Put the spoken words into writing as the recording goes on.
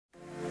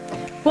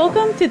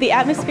Welcome to the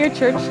Atmosphere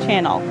Church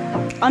channel.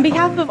 On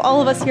behalf of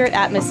all of us here at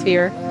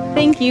Atmosphere,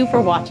 thank you for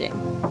watching.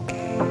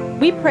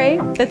 We pray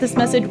that this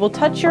message will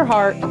touch your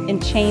heart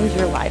and change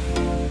your life.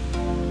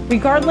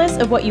 Regardless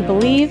of what you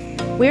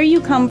believe, where you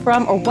come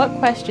from, or what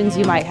questions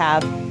you might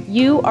have,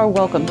 you are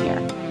welcome here.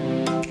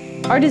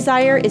 Our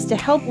desire is to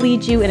help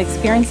lead you in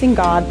experiencing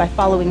God by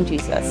following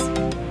Jesus.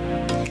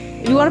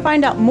 If you want to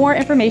find out more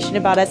information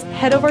about us,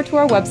 head over to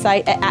our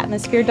website at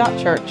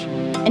atmosphere.church.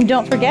 And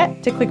don't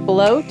forget to click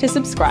below to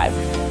subscribe.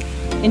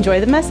 Enjoy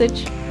the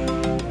message.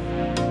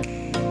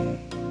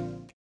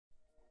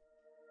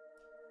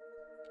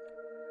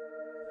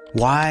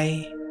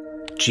 Why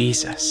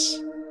Jesus?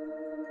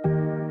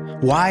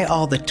 Why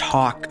all the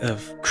talk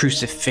of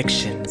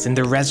crucifixions and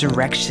the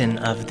resurrection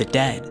of the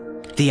dead?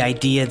 The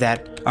idea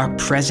that our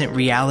present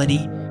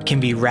reality can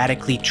be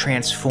radically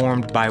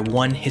transformed by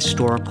one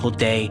historical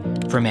day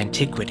from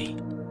antiquity.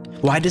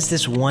 Why does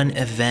this one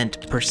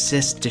event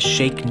persist to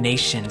shake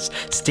nations,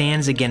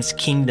 stands against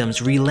kingdoms,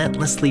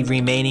 relentlessly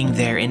remaining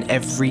there in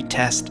every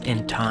test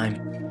and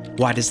time?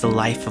 Why does the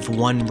life of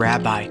one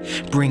rabbi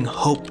bring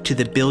hope to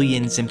the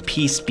billions and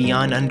peace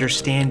beyond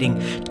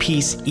understanding,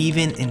 peace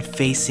even in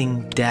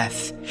facing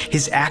death?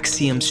 His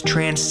axioms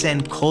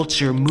transcend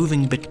culture,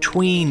 moving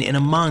between and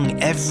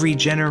among every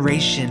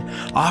generation,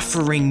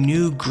 offering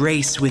new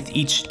grace with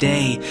each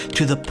day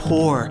to the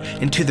poor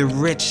and to the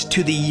rich,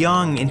 to the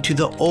young and to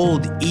the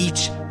old,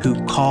 each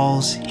who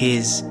calls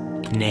his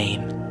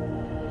name.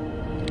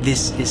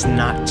 This is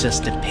not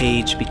just a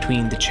page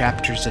between the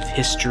chapters of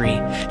history,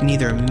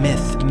 neither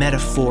myth,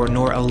 metaphor,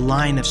 nor a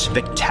line of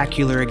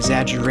spectacular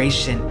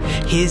exaggeration.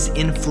 His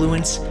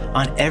influence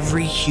on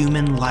every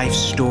human life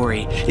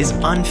story is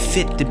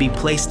unfit to be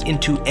placed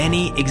into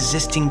any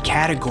existing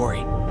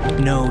category.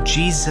 No,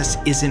 Jesus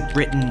isn't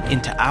written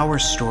into our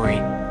story.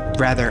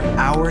 Rather,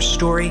 our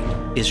story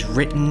is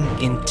written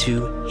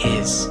into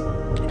his.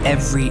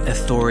 Every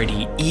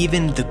authority,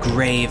 even the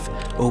grave,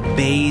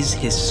 obeys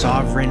his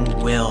sovereign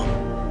will.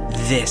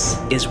 This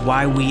is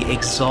why we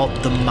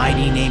exalt the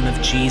mighty name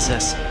of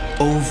Jesus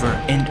over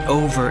and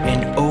over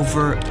and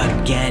over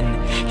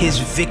again. His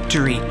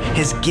victory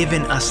has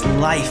given us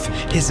life.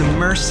 His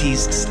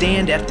mercies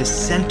stand at the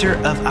center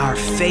of our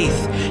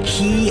faith.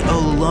 He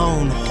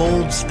alone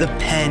holds the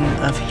pen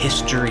of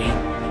history.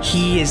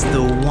 He is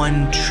the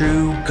one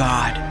true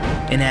God,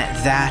 and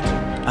at that,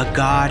 a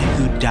God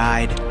who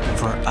died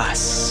for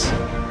us.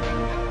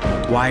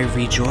 Why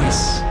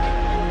rejoice?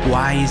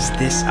 Why is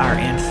this our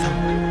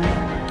anthem?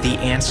 The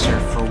answer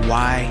for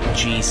why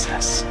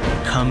Jesus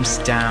comes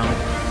down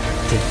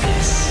to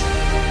this.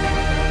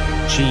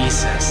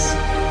 Jesus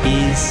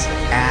is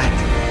at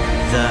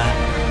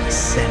the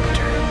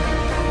center.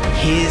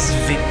 His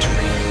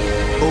victory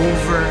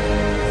over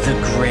the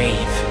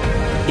grave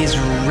is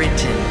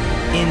written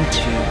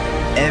into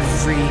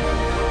every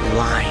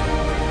line.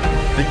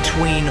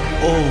 Between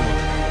old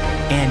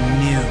and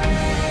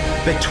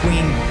new,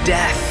 between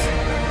death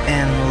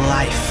and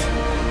life,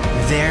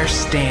 there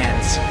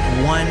stands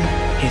one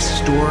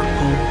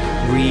historical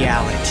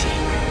reality: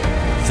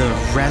 the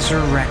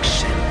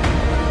resurrection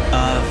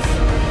of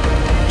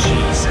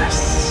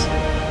Jesus.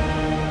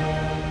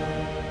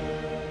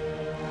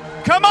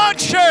 Come on,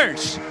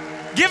 church.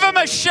 Give him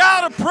a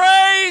shout of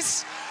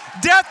praise.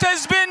 Death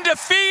has been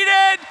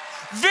defeated.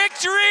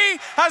 Victory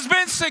has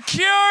been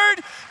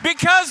secured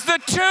because the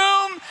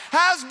tomb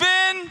has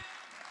been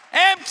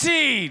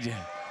emptied.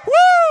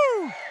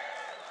 Woo!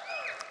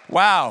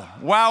 Wow,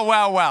 wow,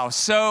 wow, wow.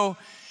 So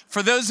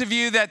for those of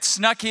you that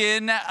snuck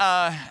in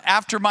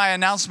after my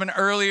announcement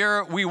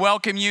earlier, we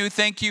welcome you.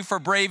 Thank you for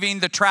braving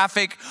the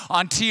traffic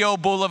on T.O.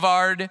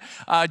 Boulevard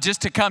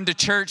just to come to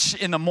church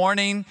in the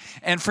morning.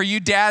 And for you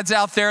dads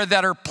out there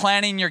that are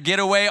planning your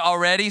getaway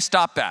already,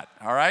 stop that,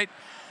 all right?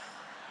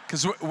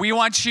 Because we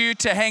want you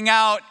to hang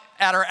out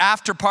at our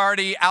after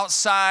party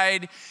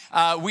outside.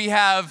 We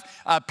have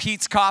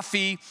Pete's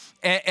Coffee,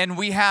 and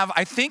we have,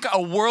 I think,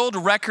 a world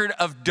record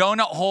of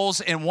donut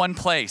holes in one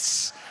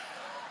place.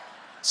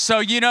 So,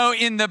 you know,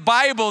 in the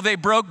Bible, they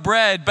broke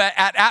bread, but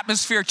at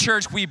Atmosphere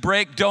Church, we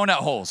break donut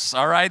holes,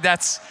 all right?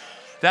 That's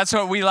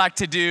what we like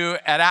to do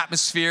at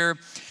Atmosphere.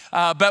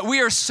 But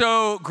we are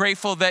so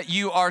grateful that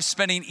you are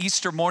spending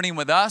Easter morning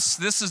with us.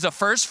 This is a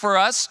first for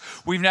us.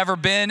 We've never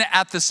been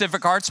at the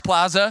Civic Arts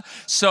Plaza.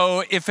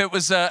 So if it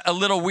was a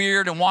little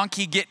weird and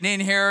wonky getting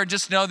in here,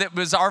 just know that it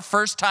was our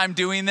first time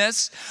doing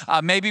this.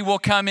 Maybe we'll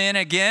come in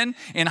again.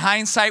 In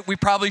hindsight, we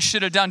probably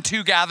should have done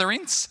 2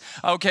 gatherings.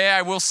 Okay,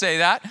 I will say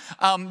that.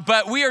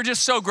 But we are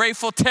just so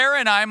grateful. Tara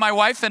and I, my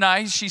wife and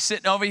I, she's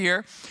sitting over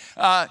here.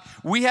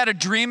 We had a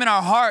dream in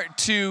our heart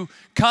to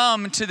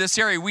come to this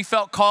area. We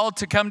felt called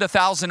to come to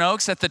Thousand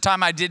Oaks. At the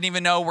time, I didn't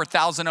even know where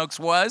Thousand Oaks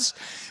was.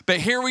 But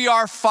here we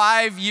are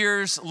 5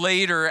 years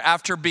later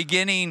after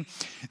beginning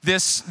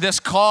this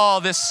call,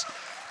 this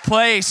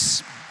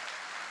place.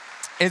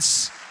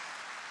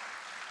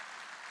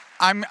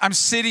 I'm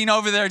sitting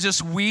over there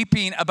just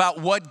weeping about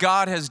what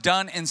God has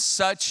done in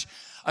such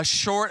a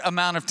short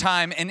amount of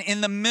time. And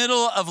in the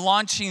middle of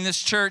launching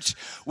this church,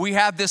 we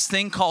had this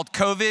thing called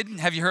COVID.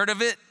 Have you heard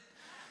of it?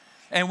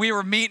 and we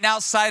were meeting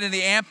outside in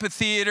the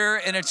amphitheater,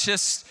 and it's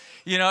just,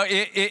 you know,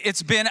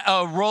 it's been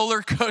a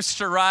roller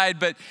coaster ride,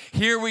 but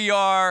here we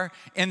are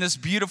in this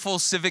beautiful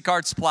Civic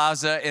Arts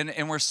Plaza,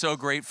 and we're so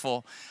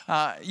grateful.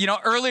 You know,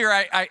 earlier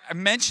I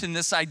mentioned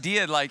this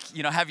idea, like,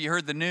 you know, have you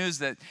heard the news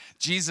that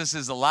Jesus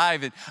is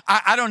alive? And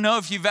I don't know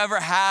if you've ever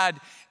had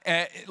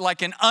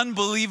like an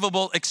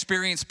unbelievable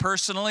experience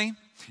personally.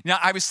 Now,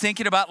 I was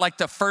thinking about like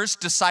the first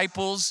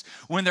disciples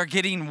when they're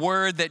getting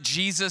word that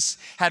Jesus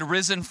had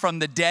risen from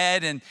the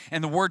dead, and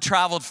the word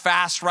traveled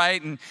fast,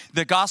 right? And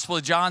the Gospel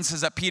of John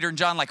says that Peter and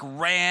John like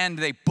ran,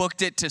 they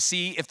booked it to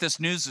see if this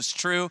news is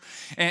true.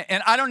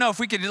 And I don't know if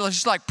we could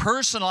just like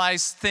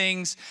personalize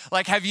things.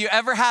 Like, have you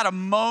ever had a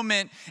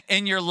moment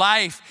in your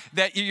life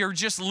that you're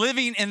just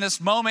living in this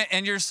moment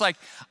and you're just like,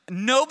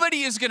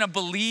 nobody is going to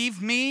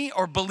believe me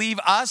or believe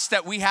us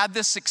that we had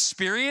this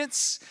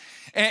experience?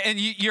 And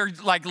you're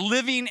like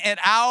living it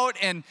out,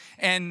 and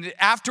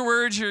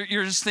afterwards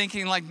you're just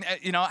thinking like,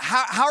 you know,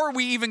 how are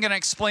we even going to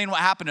explain what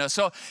happened to us?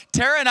 So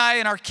Tara and I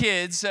and our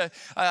kids,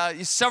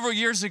 several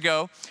years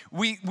ago,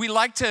 we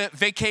liked to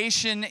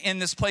vacation in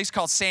this place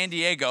called San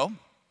Diego.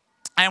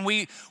 And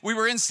we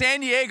were in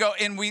San Diego,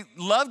 and we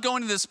loved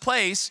going to this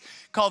place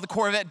called the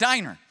Corvette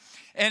Diner.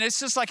 And it's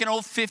just like an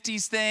old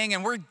 50s thing,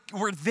 and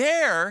we're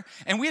there,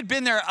 and we had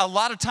been there a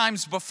lot of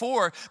times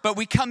before, but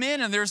we come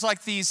in and there's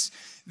like these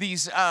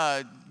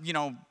you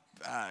know,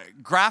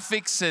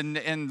 graphics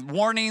and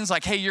warnings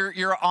like, hey,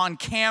 you're on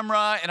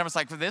camera. And I was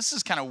like, well, this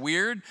is kind of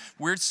weird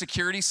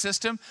security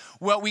system.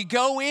 Well, we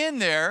go in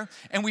there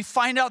and we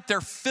find out they're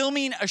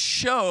filming a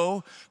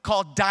show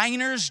called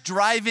Diners,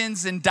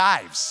 Drive-Ins, and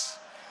Dives.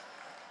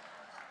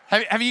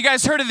 Have you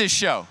guys heard of this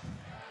show?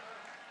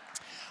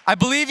 I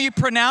believe you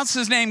pronounce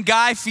his name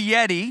Guy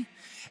Fieri.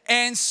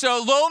 And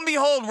so lo and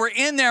behold, we're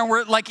in there,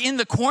 we're like in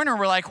the corner,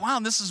 we're like, wow,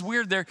 this is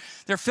weird. They're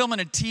filming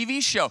a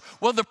TV show.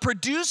 Well, the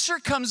producer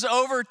comes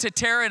over to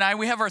Tara and I,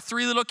 we have our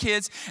 3 little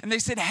kids, and they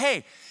said,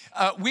 hey,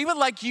 we would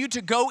like you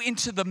to go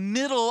into the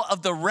middle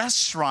of the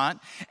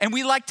restaurant, and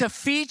we like to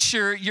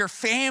feature your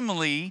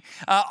family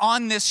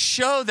on this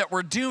show that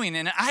we're doing.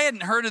 And I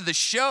hadn't heard of the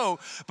show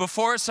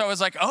before, so I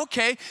was like,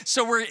 okay.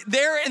 So we're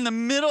there in the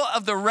middle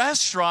of the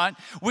restaurant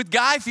with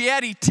Guy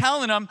Fieri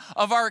telling them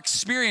of our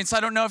experience. I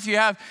don't know if you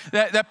have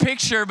that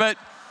picture, but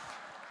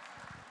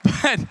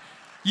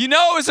you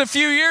know it was a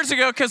few years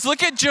ago, because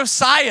look at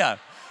Josiah.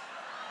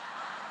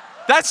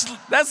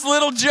 That's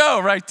little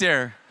Joe right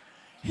there.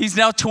 He's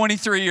now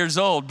 23 years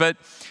old. But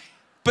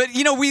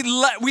you know, we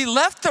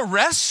left the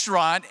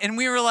restaurant and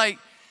we were like,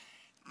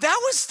 that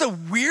was the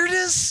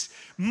weirdest,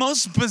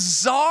 most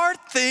bizarre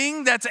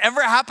thing that's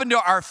ever happened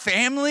to our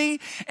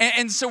family.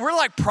 And so we're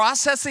like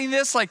processing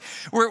this. Like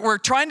we're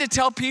trying to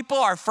tell people,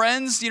 our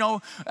friends, you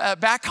know,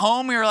 back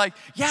home, we were like,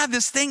 yeah,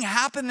 this thing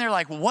happened. They're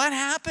like, what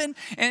happened?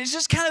 And it's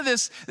just kind of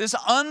this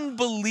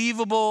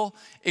unbelievable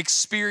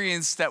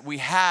experience that we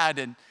had.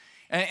 And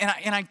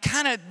I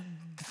kind of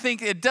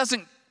think it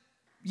doesn't,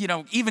 you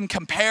know, even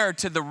compare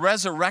to the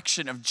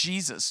resurrection of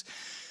Jesus.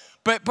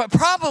 But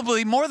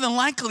probably, more than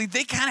likely,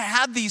 they kind of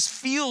had these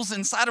feels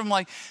inside of them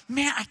like,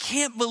 man, I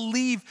can't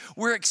believe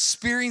we're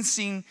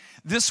experiencing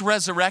this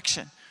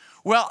resurrection.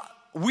 Well,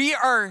 we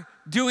are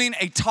doing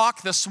a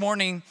talk this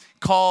morning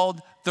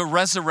called The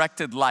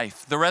Resurrected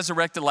Life. The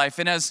Resurrected Life.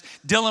 And as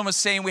Dylan was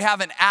saying, we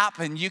have an app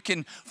and you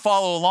can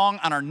follow along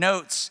on our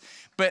notes.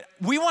 But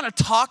we want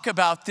to talk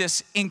about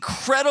this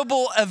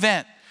incredible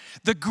event.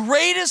 The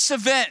greatest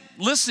event,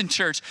 listen,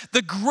 church,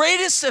 the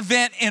greatest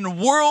event in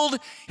world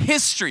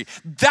history.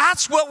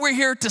 That's what we're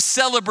here to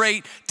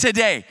celebrate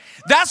today.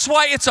 That's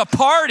why it's a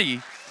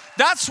party.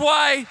 That's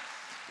why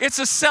it's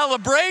a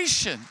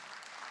celebration.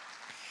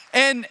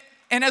 And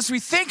as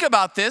we think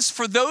about this,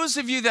 for those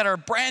of you that are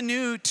brand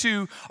new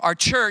to our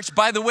church,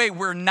 by the way,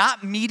 we're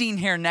not meeting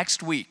here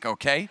next week,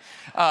 okay?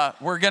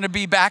 We're going to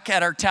be back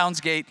at our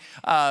Townsgate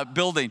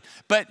building.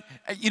 But,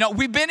 you know,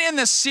 we've been in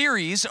this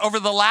series over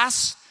the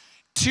last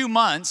 2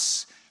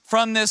 months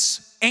from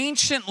this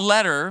ancient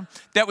letter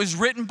that was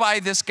written by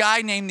this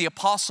guy named the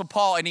Apostle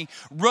Paul, and he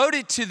wrote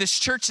it to this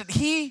church that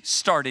he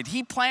started.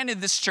 He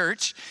planted this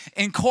church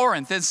in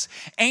Corinth, this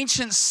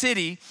ancient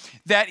city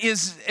that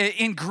is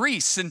in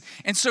Greece. And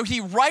so he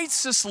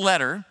writes this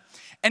letter,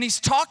 and he's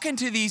talking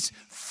to these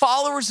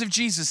followers of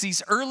Jesus,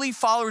 these early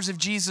followers of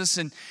Jesus,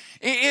 and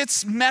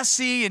it's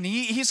messy, and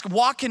he's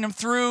walking them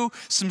through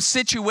some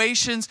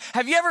situations.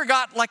 Have you ever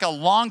got like a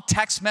long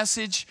text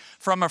message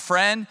from a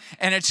friend,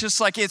 and it's just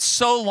like, it's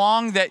so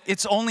long that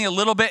it's only a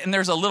little bit, and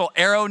there's a little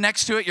arrow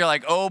next to it? You're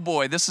like, oh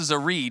boy, this is a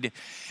read.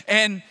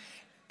 And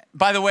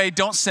by the way,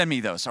 don't send me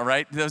those, all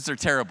right? Those are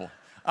terrible.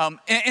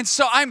 And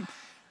so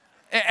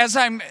as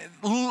I'm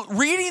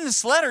reading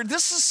this letter,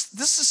 this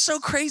is so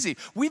crazy.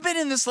 We've been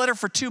in this letter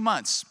for 2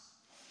 months,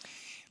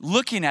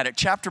 looking at it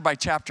chapter by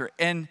chapter,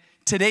 and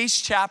today's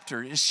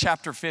chapter is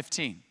chapter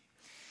 15.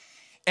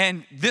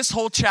 And this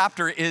whole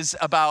chapter is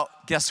about,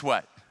 guess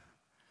what?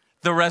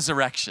 The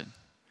resurrection.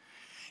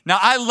 Now,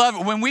 I love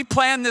it. When we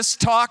planned this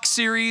talk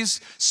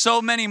series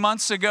so many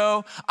months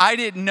ago, I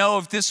didn't know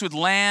if this would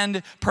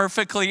land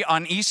perfectly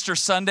on Easter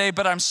Sunday,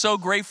 but I'm so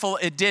grateful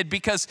it did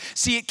because,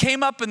 see, it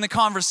came up in the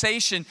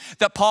conversation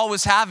that Paul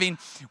was having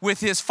with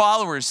his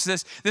followers,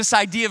 this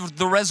idea of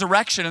the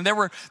resurrection. And there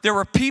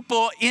were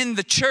people in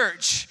the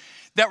church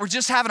that were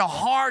just having a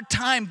hard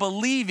time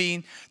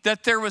believing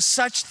that there was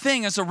such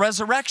thing as a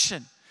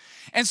resurrection.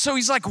 And so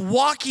he's like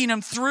walking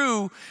them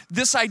through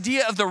this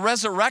idea of the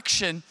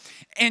resurrection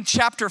in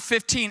chapter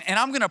 15, and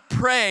I'm going to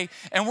pray,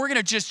 and we're going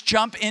to just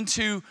jump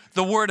into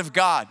the Word of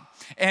God.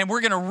 And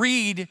we're going to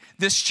read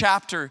this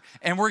chapter,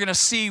 and we're going to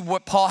see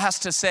what Paul has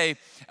to say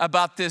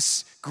about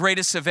this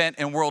greatest event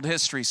in world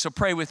history. So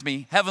pray with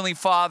me. Heavenly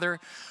Father,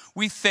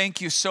 we thank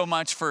you so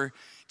much for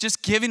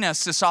just giving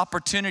us this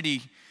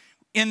opportunity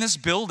in this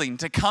building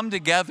to come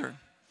together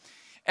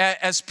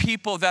as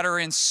people that are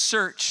in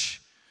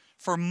search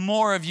for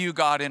more of you,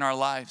 God, in our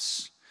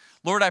lives.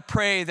 Lord, I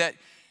pray that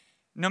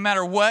no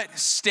matter what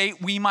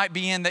state we might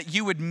be in, that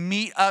you would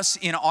meet us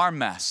in our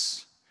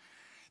mess.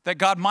 That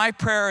God, my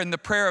prayer and the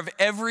prayer of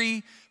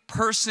every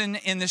person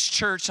in this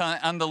church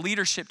on the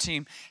leadership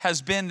team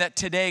has been that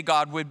today,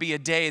 God, would be a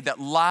day that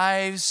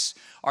lives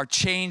are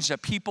changed,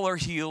 that people are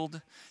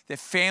healed, that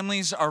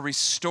families are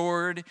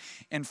restored.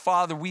 And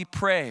Father, we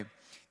pray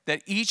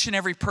that each and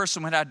every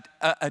person would have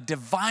a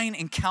divine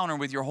encounter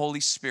with your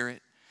Holy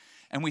Spirit.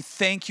 And we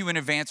thank you in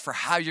advance for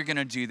how you're going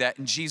to do that.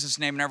 In Jesus'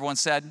 name, and everyone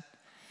said,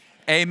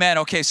 amen.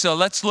 Okay, so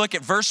let's look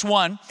at verse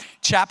 1,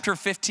 chapter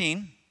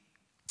 15.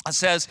 It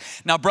says,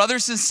 now,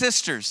 brothers and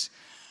sisters,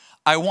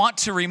 I want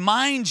to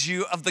remind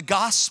you of the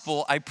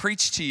gospel I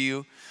preached to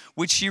you,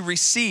 which you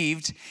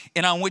received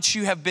and on which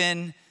you have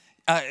been,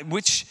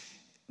 which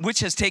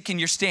has taken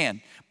your stand.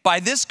 By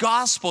this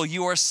gospel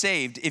you are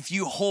saved if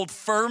you hold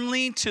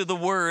firmly to the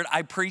word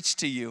I preached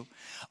to you.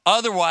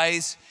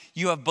 Otherwise,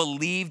 you have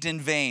believed in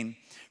vain.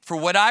 For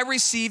what I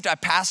received, I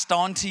passed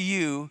on to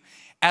you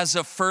as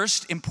of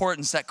first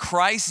importance, that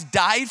Christ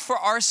died for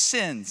our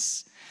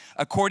sins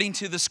according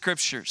to the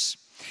scriptures,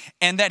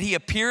 and that he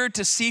appeared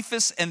to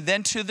Cephas and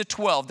then to the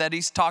 12, that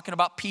he's talking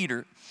about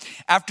Peter.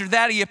 After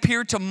that, he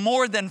appeared to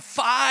more than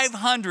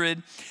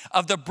 500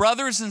 of the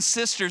brothers and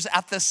sisters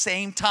at the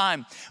same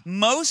time,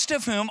 most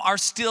of whom are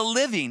still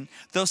living,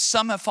 though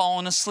some have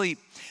fallen asleep.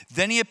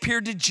 Then he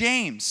appeared to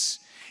James,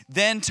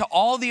 then to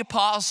all the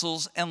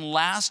apostles, and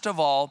last of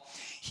all,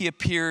 he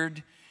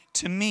appeared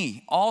to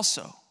me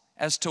also,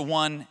 as to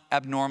one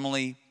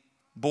abnormally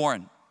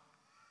born.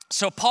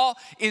 So Paul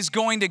is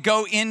going to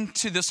go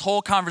into this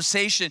whole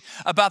conversation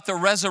about the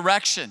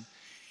resurrection.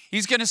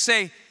 He's going to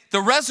say,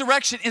 the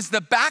resurrection is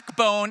the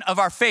backbone of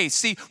our faith.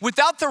 See,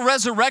 without the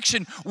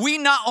resurrection, we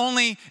not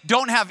only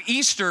don't have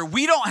Easter,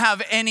 we don't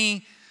have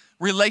any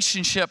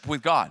relationship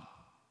with God.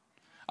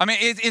 I mean,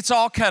 it's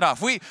all cut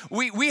off.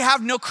 We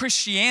have no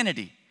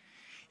Christianity.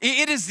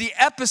 It is the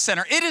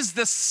epicenter. It is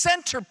the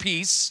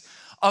centerpiece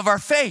of our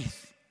faith.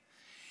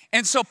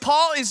 And so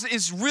Paul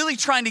is really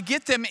trying to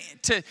get them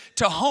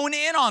to hone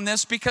in on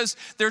this, because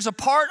there's a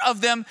part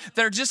of them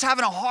that are just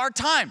having a hard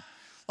time,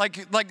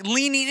 like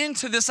leaning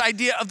into this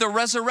idea of the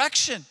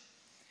resurrection.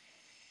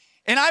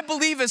 And I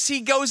believe as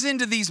he goes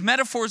into these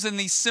metaphors and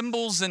these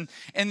symbols and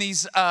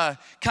these kind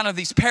of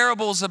these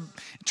parables of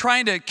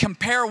trying to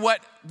compare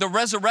what the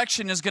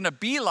resurrection is going to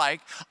be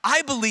like,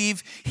 I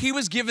believe he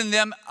was giving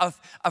them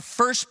a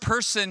first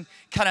person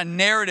kind of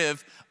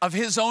narrative of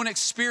his own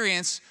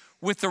experience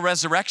with the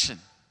resurrection.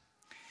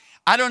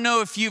 I don't know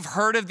if you've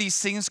heard of these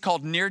things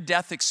called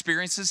near-death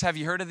experiences. Have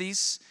you heard of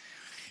these?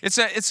 It's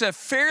a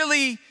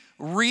fairly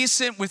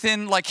recent,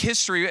 within like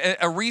history,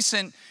 a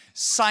recent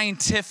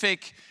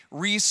scientific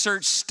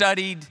research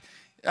studied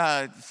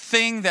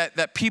thing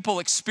that people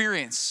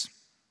experience,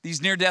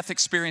 these near-death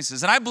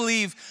experiences. And I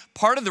believe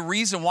part of the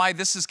reason why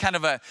this is kind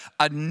of a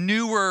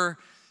newer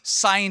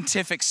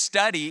scientific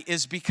study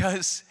is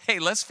because, hey,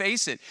 let's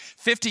face it,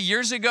 50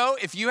 years ago,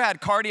 if you had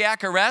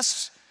cardiac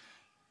arrest,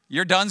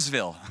 you're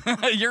Dunsville.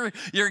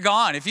 you're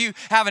gone. If you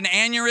have an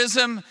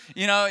aneurysm,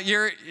 you know,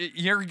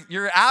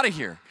 you're out of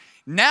here.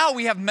 Now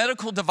we have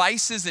medical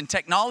devices and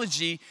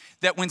technology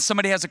that when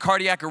somebody has a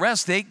cardiac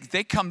arrest,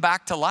 they come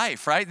back to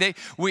life, right? They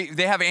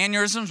have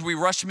aneurysms, we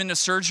rush them into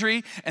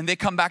surgery, and they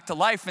come back to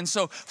life. And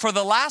so for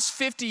the last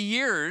 50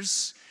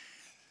 years,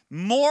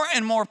 more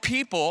and more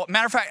people,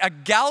 matter of fact, a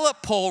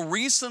Gallup poll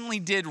recently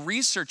did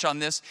research on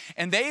this,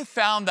 and they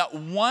found that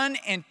 1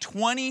 in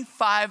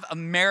 25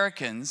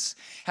 Americans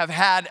have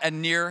had a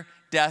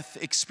near-death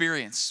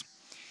experience.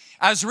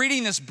 I was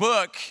reading this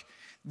book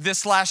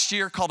this last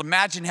year called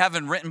Imagine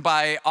Heaven, written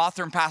by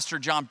author and pastor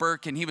John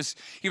Burke, and he was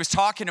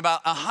talking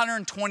about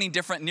 120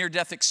 different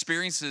near-death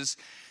experiences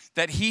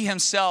that he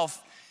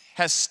himself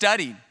has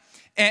studied.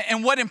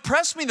 And what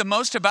impressed me the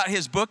most about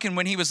his book, and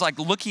when he was like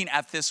looking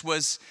at this,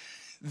 was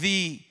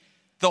the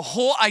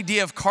whole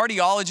idea of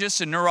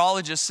cardiologists and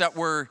neurologists that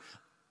were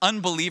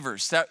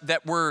unbelievers,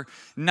 that were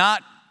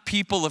not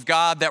people of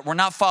God, that were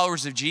not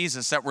followers of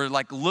Jesus, that were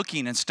like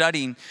looking and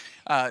studying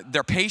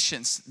their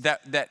patients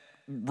that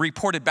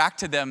reported back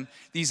to them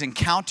these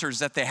encounters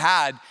that they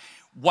had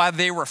while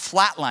they were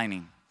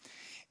flatlining.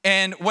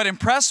 And what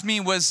impressed me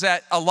was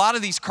that a lot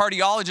of these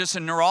cardiologists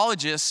and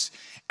neurologists,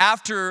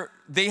 after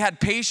they had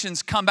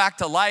patients come back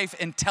to life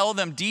and tell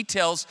them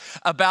details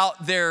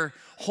about their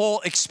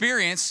whole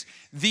experience,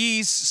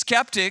 these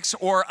skeptics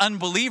or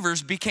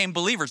unbelievers became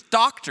believers.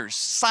 Doctors,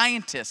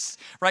 scientists,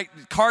 right?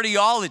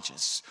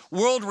 Cardiologists,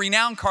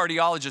 world-renowned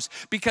cardiologists,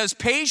 because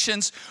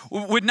patients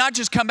would not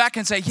just come back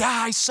and say,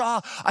 yeah, I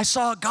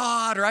saw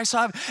God, or I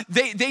saw,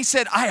 they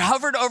said, I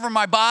hovered over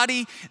my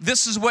body.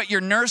 This is what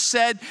your nurse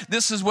said.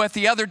 This is what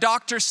the other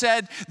doctor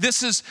said.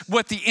 This is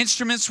what the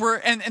instruments were.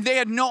 And they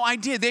had no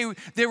idea. They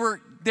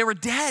were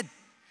dead,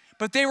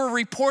 but they were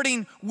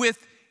reporting with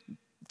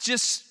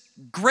just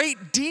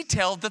great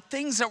detail the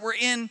things that were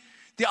in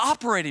the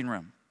operating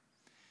room.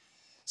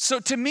 So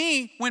to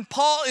me, when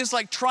Paul is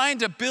like trying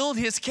to build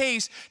his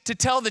case to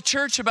tell the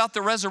church about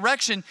the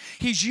resurrection,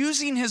 he's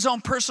using his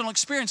own personal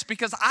experience,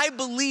 because I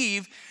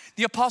believe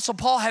the Apostle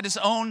Paul had his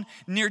own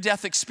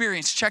near-death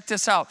experience. Check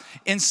this out.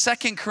 In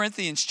 2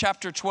 Corinthians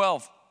chapter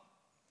 12,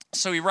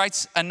 so he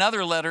writes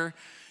another letter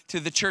to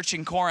the church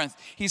in Corinth.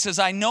 He says,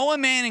 I know a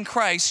man in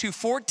Christ who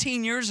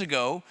 14 years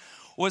ago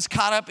was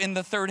caught up in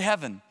the third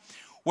heaven.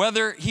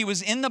 Whether he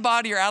was in the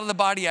body or out of the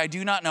body, I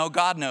do not know.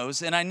 God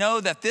knows. And I know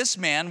that this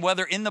man,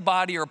 whether in the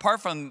body or apart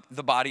from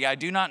the body, I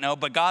do not know,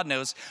 but God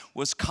knows,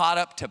 was caught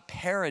up to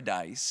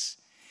paradise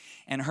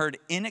and heard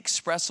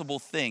inexpressible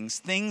things,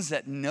 things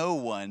that no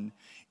one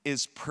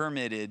is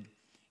permitted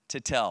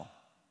to tell.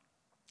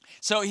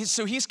 So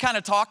he's kind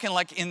of talking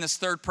like in this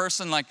third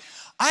person, like,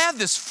 I have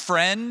this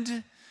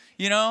friend,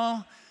 you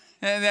know,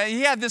 and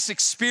he had this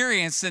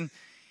experience, and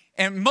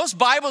most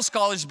Bible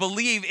scholars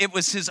believe it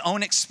was his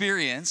own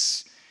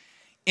experience.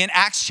 In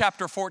Acts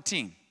chapter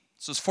 14,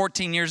 so it's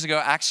 14 years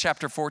ago, Acts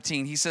chapter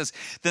 14, he says,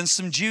 then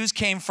some Jews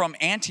came from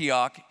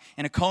Antioch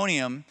and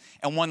Iconium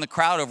and won the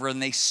crowd over,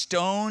 and they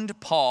stoned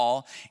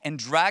Paul and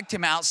dragged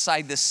him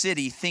outside the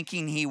city,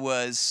 thinking he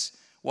was,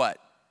 what?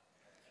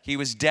 He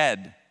was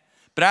dead.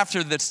 But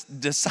after the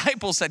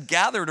disciples had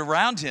gathered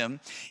around him,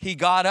 he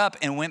got up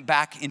and went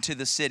back into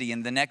the city.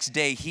 And the next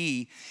day,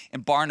 he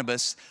and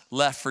Barnabas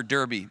left for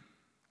Derbe.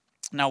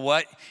 Now,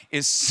 what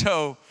is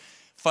so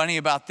funny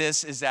about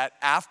this is that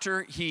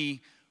after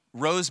he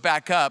rose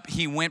back up,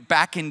 he went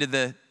back into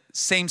the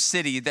same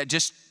city that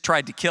just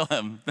tried to kill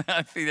him.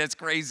 I think that's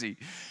crazy.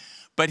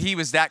 But he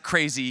was that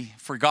crazy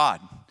for God.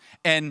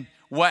 And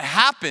what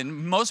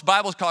happened, most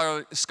Bible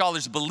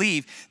scholars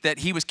believe that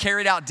he was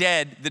carried out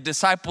dead. The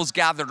disciples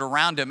gathered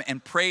around him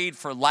and prayed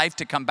for life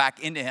to come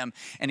back into him,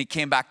 and he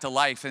came back to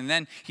life. And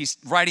then he's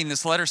writing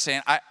this letter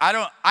saying,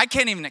 I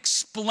can't even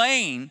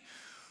explain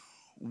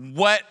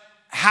what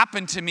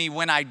happened to me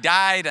when I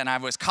died and I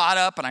was caught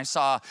up and I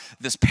saw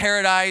this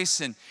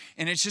paradise, and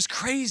it's just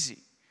crazy.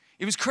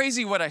 It was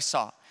crazy what I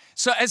saw.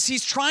 So as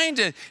he's trying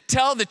to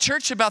tell the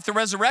church about the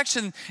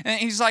resurrection, and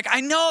he's like,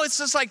 I know it's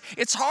just like,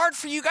 it's hard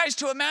for you guys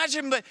to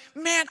imagine, but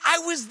man, I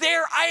was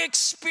there. I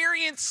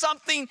experienced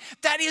something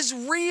that is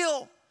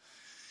real.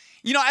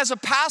 You know, as a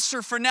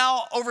pastor for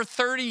now over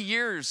 30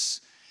 years,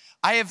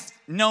 I have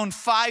known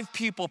 5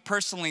 people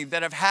personally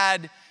that have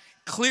had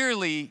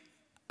clearly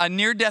a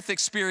near-death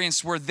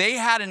experience where they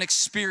had an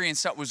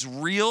experience that was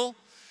real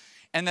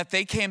and that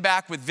they came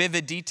back with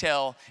vivid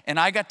detail. And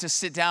I got to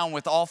sit down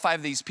with all 5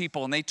 of these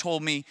people, and they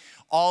told me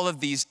all of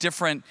these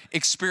different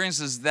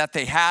experiences that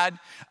they had.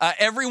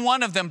 Every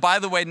one of them, by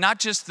the way, not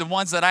just the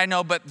ones that I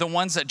know, but the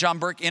ones that John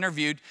Burke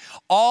interviewed,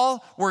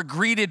 all were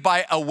greeted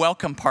by a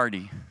welcome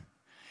party.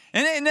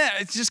 And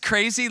it's just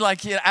crazy,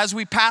 like as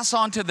we pass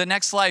on to the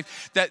next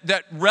life,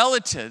 that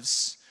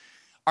relatives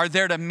are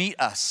there to meet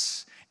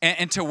us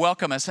and to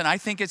welcome us. And I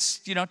think it's,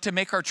 you know, to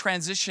make our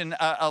transition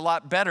a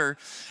lot better.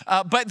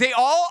 But they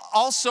all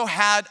also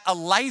had a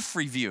life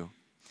review.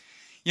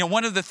 You know,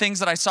 one of the things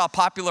that I saw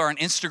popular on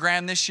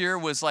Instagram this year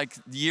was like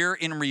year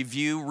in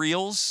review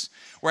reels,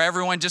 where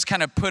everyone just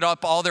kind of put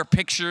up all their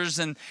pictures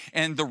and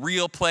the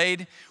reel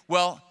played.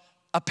 Well,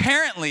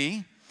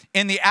 apparently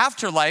in the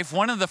afterlife,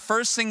 one of the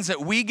first things that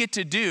we get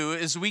to do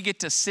is we get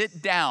to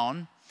sit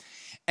down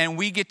and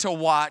we get to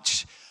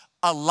watch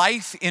a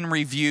life in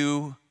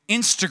review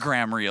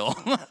Instagram reel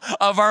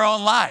of our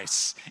own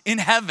lives in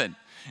heaven.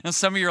 And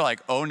some of you are like,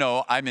 oh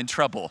no, I'm in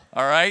trouble,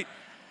 all right?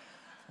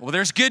 Well,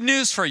 there's good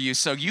news for you,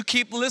 so you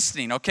keep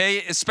listening,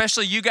 okay?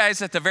 Especially you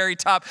guys at the very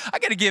top. I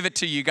got to give it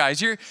to you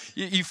guys.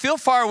 You feel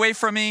far away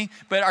from me,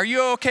 but are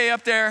you okay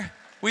up there?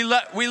 We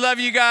love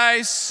you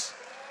guys.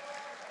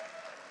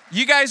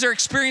 You guys are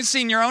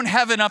experiencing your own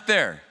heaven up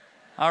there,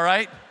 all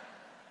right?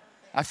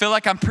 I feel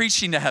like I'm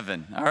preaching to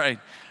heaven, all right?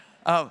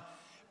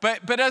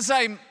 But as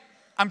I'm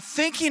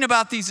thinking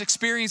about these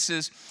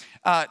experiences,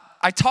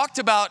 I talked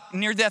about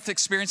near-death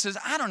experiences,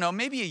 I don't know,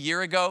 maybe a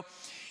year ago.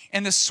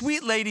 And the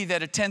sweet lady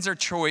that attends our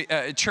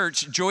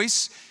church,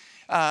 Joyce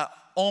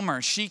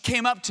Ulmer, she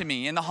came up to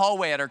me in the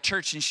hallway at our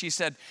church and she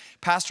said,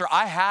 Pastor,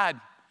 I had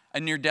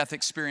a near-death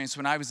experience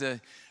when I was a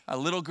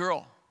little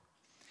girl.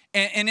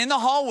 And in the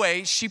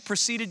hallway, she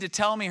proceeded to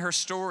tell me her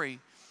story.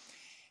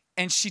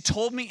 And she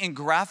told me in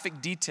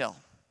graphic detail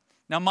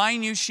Now,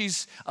 mind you,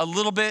 she's a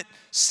little bit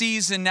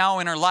seasoned now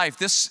in her life.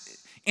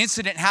 This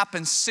incident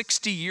happened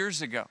 60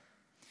 years ago.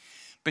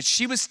 But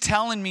she was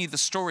telling me the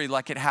story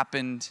like it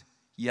happened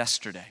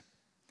yesterday.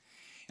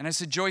 And I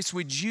said, Joyce,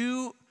 would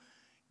you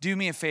do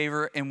me a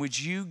favor and would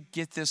you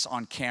get this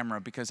on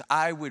camera? Because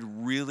I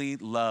would really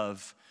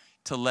love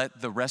to let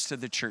the rest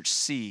of the church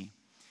see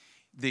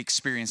the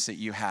experience that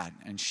you had.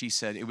 And she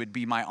said, it would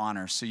be my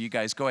honor. So you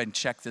guys go ahead and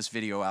check this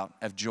video out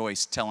of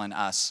Joyce telling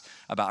us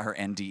about her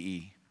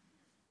NDE.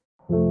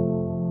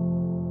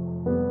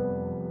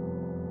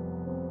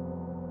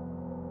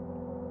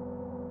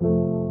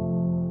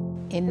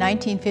 In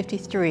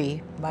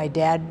 1953, my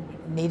dad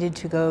needed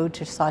to go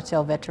to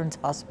Sawtell Veterans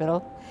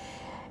Hospital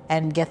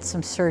and get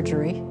some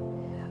surgery.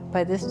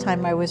 By this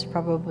time, I was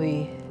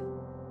probably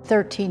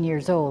 13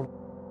 years old.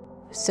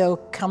 So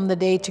come the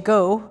day to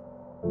go,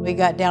 we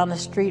got down the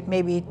street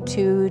maybe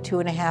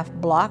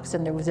 2.5 blocks,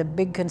 and there was a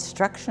big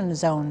construction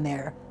zone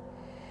there.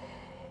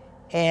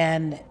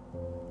 And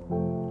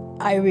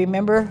I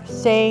remember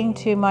saying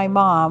to my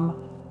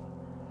mom,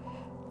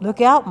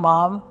 "Look out,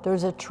 Mom,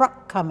 there's a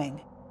truck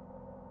coming."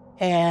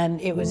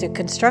 And it was a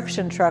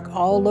construction truck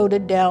all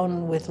loaded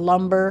down with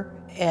lumber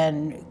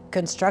and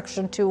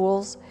construction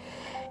tools.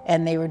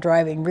 And they were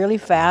driving really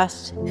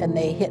fast, and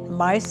they hit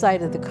my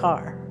side of the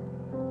car.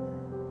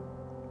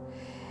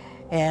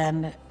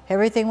 And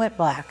everything went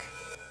black.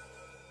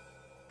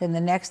 And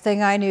the next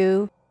thing I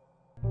knew,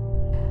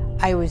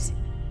 I was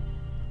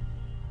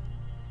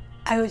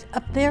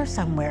up there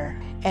somewhere.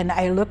 And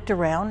I looked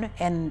around,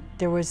 and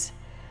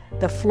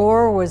the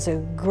floor was a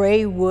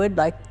gray wood,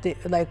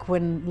 like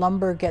when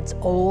lumber gets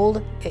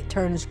old, it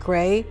turns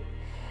gray.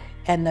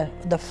 And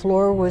the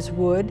floor was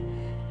wood,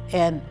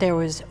 and there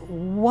was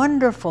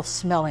wonderful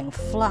smelling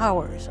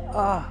flowers.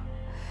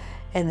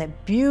 And the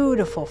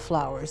beautiful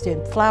flowers,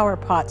 and flower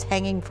pots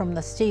hanging from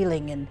the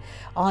ceiling and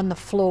on the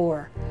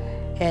floor.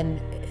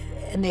 And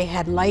they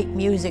had light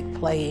music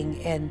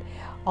playing, and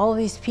all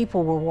these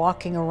people were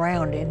walking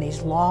around in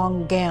these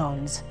long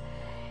gowns.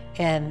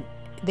 And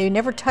they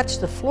never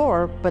touched the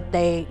floor, but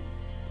they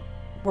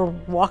were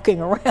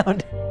walking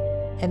around.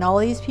 And all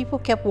these people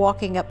kept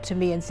walking up to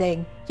me and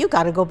saying, "You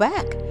gotta go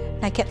back."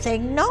 And I kept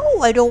saying, "No,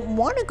 I don't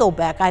wanna go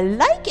back. I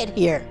like it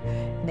here."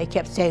 And they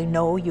kept saying,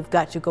 "No, you've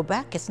got to go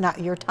back. It's not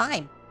your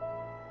time."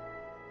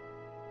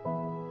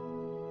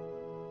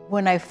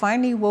 When I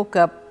finally woke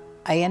up,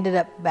 I ended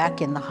up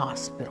back in the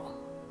hospital.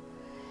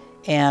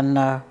 And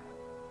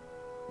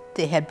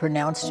they had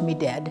pronounced me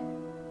dead.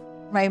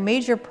 My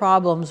major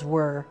problems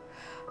were,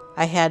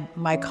 I had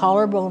my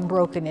collarbone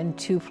broken in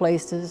 2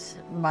 places.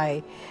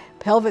 My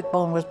pelvic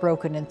bone was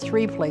broken in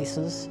 3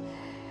 places.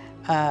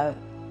 My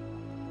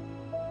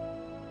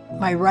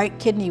right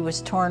kidney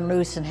was torn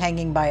loose and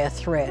hanging by a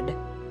thread.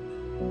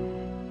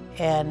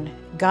 And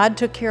God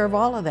took care of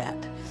all of that.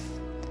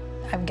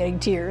 I'm getting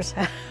tears.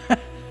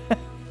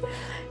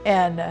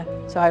 And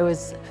so I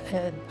was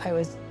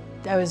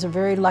a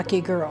very lucky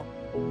girl.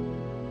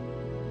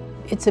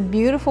 It's a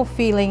beautiful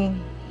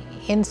feeling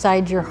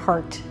inside your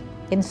heart,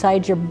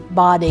 inside your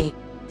body,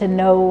 to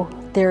know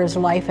there is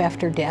life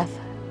after death.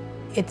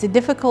 It's a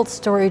difficult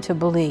story to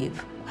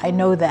believe. I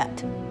know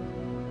that.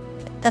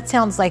 That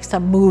sounds like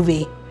some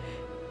movie.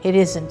 It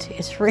isn't.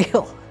 It's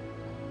real.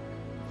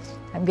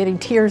 I'm getting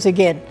tears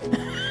again.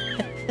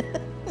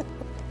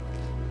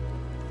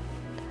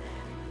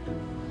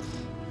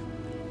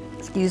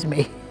 Excuse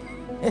me.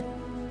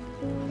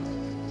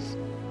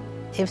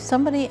 If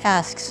somebody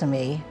asks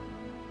me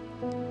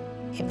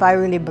if I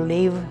really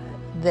believe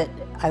that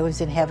I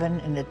was in heaven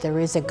and that there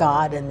is a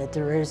God and that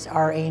there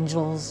are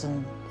angels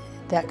and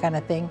that kind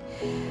of thing,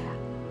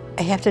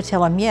 I have to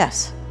tell them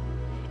yes.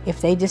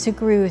 If they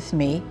disagree with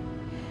me,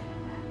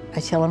 I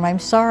tell them I'm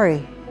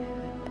sorry.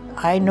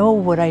 I know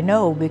what I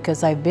know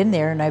because I've been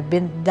there and I've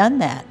done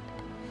that.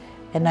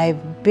 And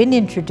I've been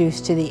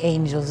introduced to the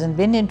angels and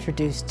been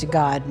introduced to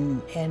God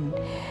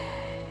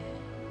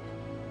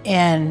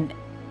and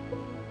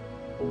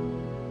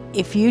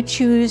if you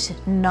choose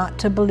not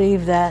to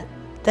believe that,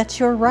 that's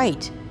your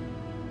right,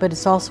 but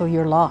it's also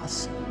your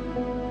loss.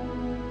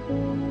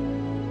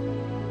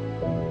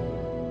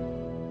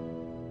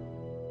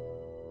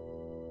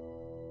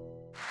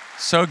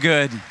 So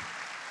good.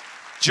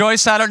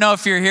 Joyce, I don't know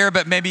if you're here,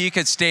 but maybe you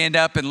could stand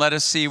up and let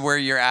us see where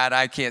you're at.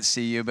 I can't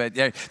see you, but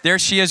there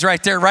she is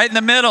right there, right in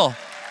the middle.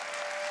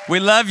 We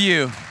love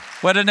you.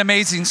 What an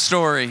amazing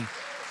story.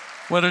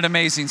 What an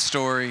amazing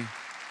story.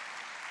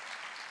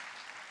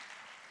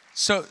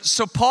 So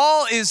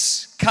Paul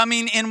is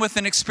coming in with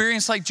an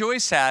experience like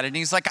Joyce had, and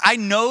he's like, I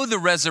know the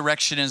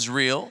resurrection is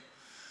real.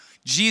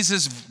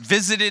 Jesus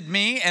visited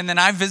me, and then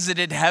I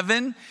visited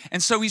heaven.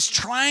 And so he's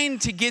trying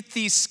to get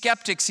these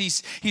skeptics,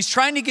 he's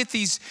trying to get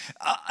these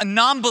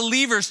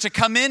non-believers to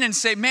come in and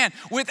say, man,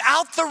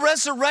 without the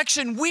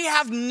resurrection, we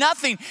have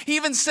nothing. He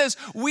even says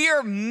we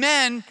are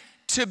men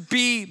to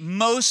be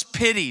most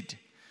pitied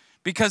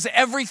because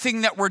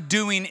everything that we're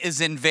doing is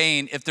in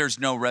vain if there's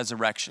no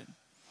resurrection.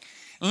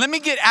 Let me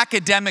get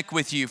academic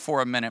with you for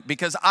a minute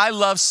because I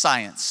love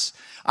science.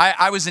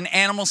 I was an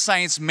animal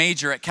science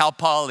major at Cal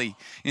Poly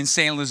in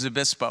San Luis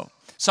Obispo.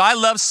 So I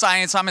love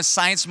science. I'm a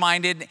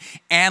science-minded,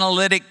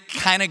 analytic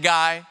kind of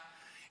guy.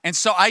 And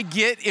so I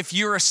get if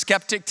you're a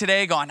skeptic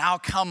today going, oh,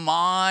 come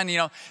on,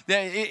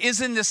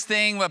 isn't this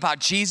thing about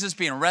Jesus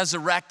being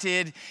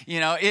resurrected,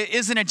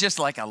 isn't it just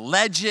like a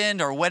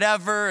legend or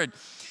whatever? And,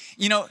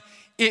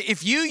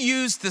 if you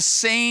use the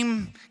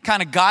same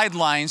kind of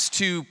guidelines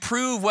to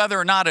prove whether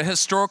or not a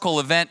historical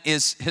event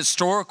is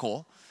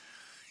historical,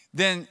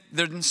 then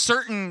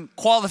certain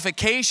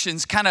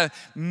qualifications kind of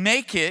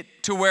make it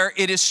to where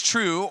it is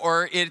true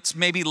or it's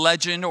maybe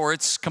legend or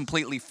it's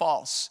completely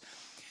false.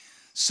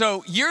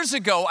 So years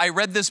ago, I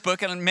read this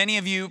book, and many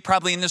of you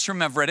probably in this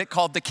room have read it,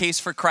 called The Case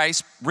for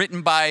Christ,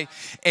 written by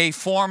a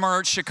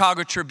former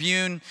Chicago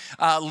Tribune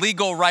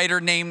legal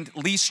writer named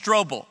Lee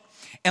Strobel.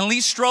 And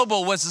Lee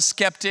Strobel was a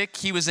skeptic.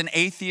 He was an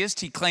atheist.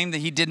 He claimed that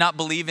he did not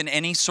believe in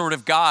any sort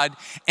of God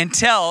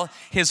until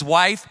his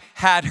wife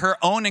had her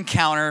own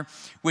encounter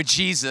with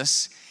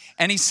Jesus.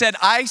 And he said,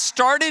 I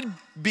started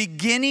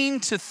beginning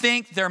to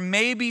think there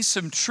may be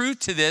some truth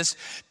to this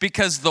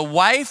because the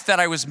wife that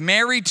I was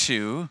married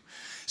to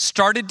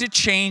started to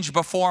change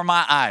before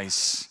my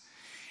eyes.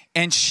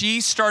 And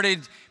she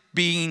started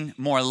being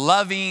more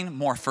loving,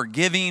 more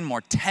forgiving,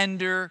 more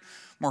tender,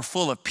 more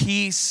full of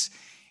peace.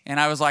 And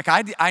I was like,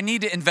 I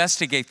need to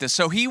investigate this.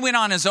 So he went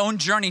on his own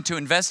journey to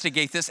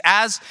investigate this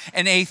as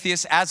an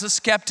atheist, as a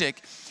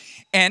skeptic.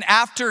 And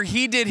after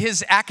he did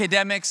his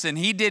academics and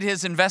he did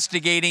his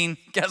investigating,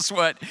 guess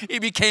what? He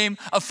became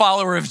a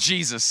follower of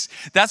Jesus.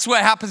 That's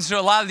what happens to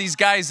a lot of these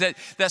guys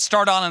that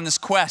start on this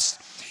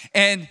quest.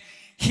 And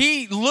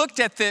he looked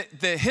at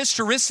the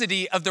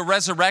historicity of the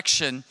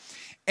resurrection,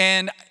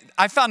 and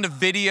I found a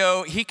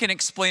video. He can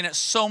explain it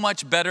so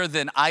much better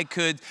than I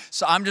could.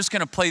 So I'm just going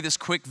to play this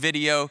quick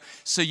video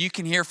so you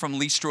can hear from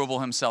Lee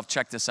Strobel himself.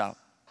 Check this out.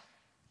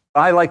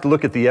 I like to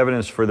look at the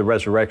evidence for the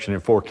resurrection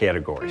in 4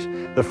 categories.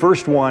 The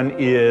first one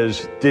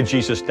is, did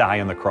Jesus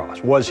die on the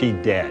cross? Was he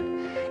dead?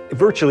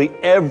 Virtually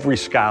every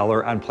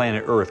scholar on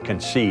planet Earth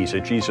concedes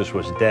that Jesus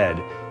was dead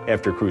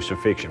after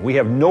crucifixion. We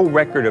have no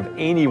record of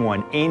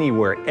anyone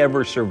anywhere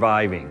ever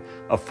surviving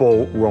a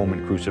full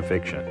Roman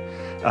crucifixion.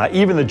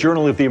 Even the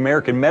Journal of the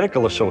American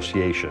Medical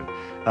Association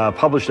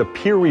published a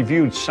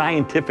peer-reviewed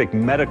scientific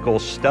medical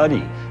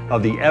study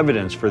of the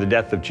evidence for the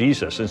death of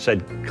Jesus and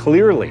said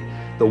clearly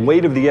the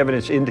weight of the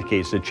evidence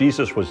indicates that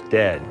Jesus was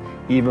dead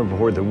even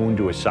before the wound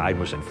to his side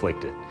was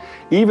inflicted.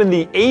 Even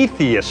the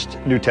atheist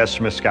New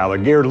Testament scholar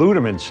Gerd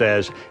Ludemann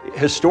says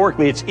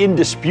historically it's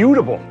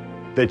indisputable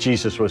that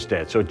Jesus was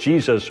dead. So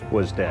Jesus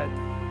was dead.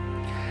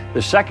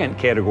 The second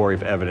category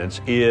of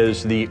evidence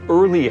is the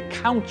early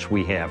accounts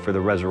we have for the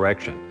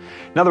resurrection.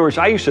 In other words,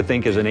 I used to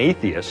think as an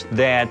atheist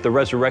that the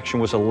resurrection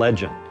was a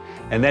legend,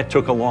 and that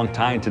took a long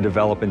time to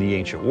develop in the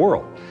ancient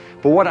world.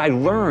 But what I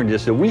learned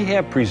is that we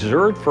have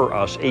preserved for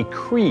us a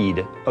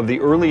creed of the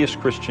earliest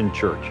Christian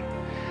church.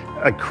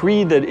 A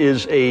creed that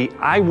is an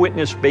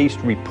eyewitness-based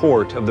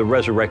report of the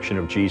resurrection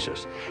of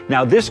Jesus.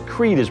 Now, this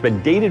creed has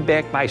been dated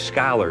back by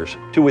scholars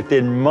to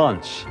within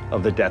months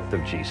of the death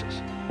of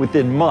Jesus.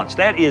 Within months.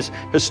 That is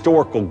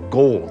historical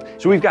gold.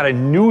 So we've got a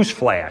news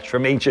flash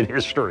from ancient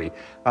history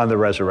on the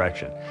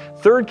resurrection.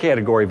 Third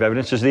category of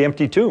evidence is the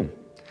empty tomb.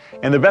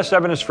 And the best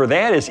evidence for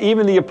that is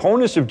even the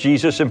opponents of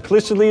Jesus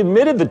implicitly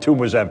admitted the tomb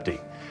was empty.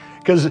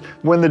 Because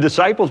when the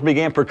disciples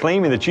began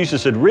proclaiming that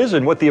Jesus had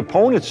risen, what the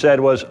opponents said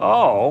was,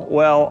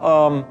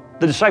 the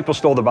disciples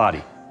stole the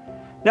body.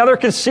 Now they're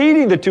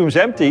conceding the tomb's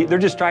empty, they're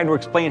just trying to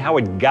explain how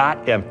it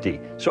got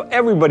empty. So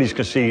everybody's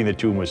conceding the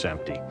tomb was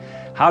empty.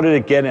 How did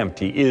it get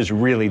empty is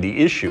really the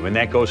issue, and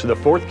that goes to the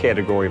fourth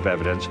category of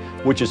evidence,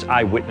 which is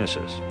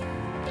eyewitnesses.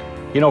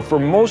 For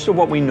most of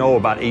what we know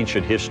about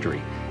ancient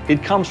history,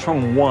 it comes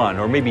from one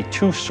or maybe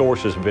 2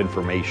 sources of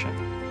information.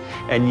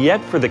 And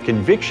yet, for the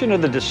conviction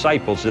of the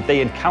disciples that they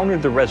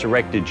encountered the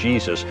resurrected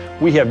Jesus,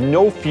 we have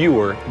no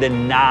fewer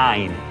than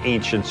 9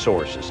 ancient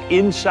sources,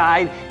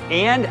 inside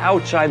and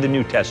outside the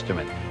New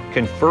Testament,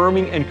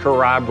 confirming and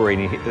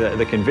corroborating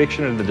the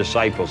conviction of the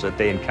disciples that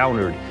they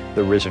encountered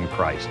the risen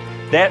Christ.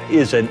 That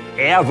is an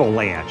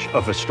avalanche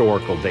of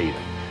historical data.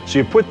 So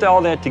you put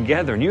all that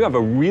together and you have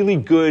a really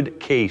good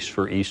case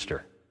for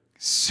Easter.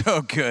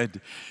 So good.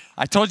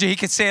 I told you he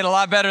could say it a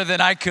lot better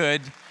than I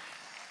could.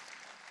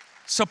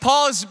 So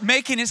Paul is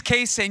making his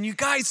case saying, you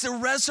guys, the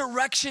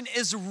resurrection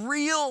is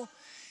real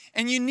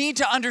and you need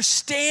to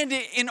understand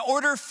it in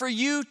order for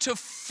you to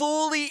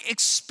fully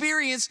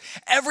experience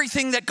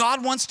everything that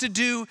God wants to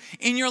do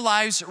in your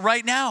lives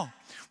right now.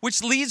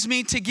 Which leads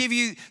me to give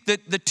you the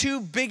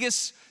 2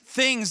 biggest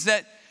things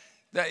that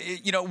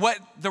what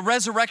the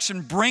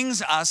resurrection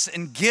brings us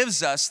and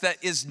gives us that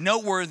is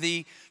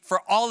noteworthy for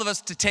all of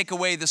us to take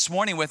away this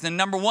morning with. And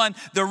number 1,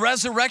 the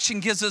resurrection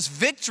gives us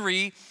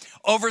victory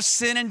over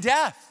sin and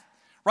death.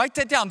 Write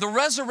that down. The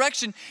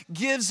resurrection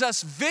gives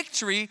us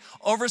victory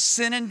over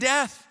sin and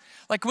death.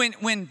 Like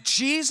when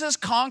Jesus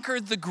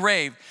conquered the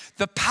grave,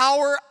 the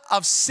power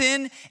of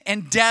sin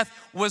and death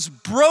was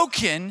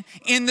broken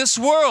in this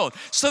world.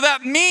 So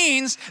that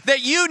means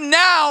that you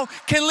now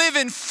can live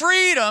in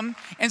freedom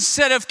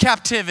instead of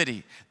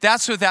captivity.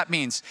 That's what that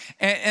means.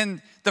 And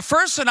the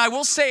first one, I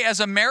will say, as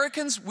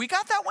Americans, we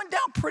got that one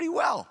down pretty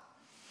well.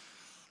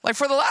 Like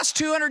for the last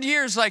 200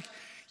 years, like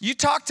you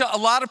talk to a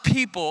lot of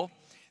people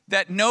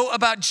that know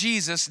about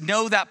Jesus,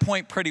 know that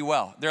point pretty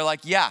well. They're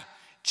like, yeah,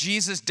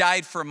 Jesus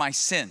died for my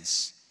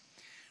sins.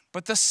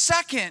 But the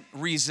second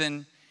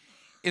reason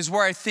is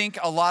where I think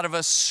a lot of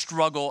us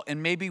struggle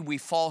and maybe we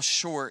fall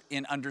short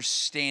in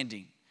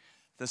understanding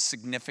the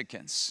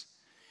significance.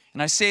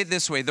 And I say it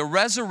this way, the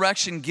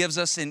resurrection gives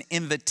us an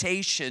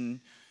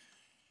invitation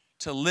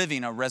to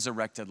living a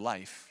resurrected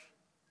life.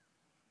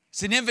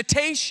 It's an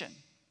invitation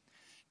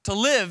to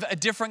live a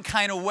different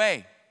kind of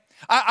way.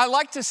 I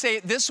like to say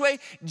it this way,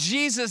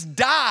 Jesus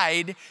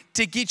died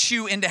to get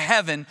you into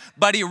heaven,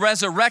 but he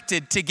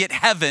resurrected to get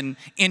heaven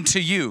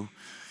into you.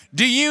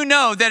 Do you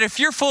know that if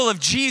you're full of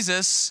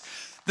Jesus,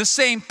 the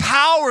same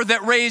power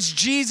that raised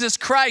Jesus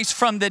Christ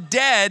from the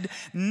dead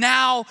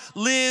now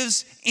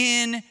lives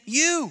in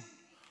you?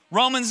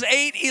 Romans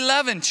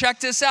 8:11, check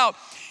this out.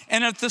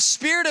 And if the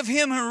spirit of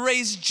him who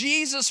raised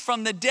Jesus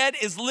from the dead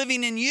is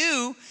living in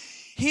you,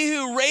 he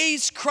who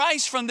raised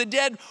Christ from the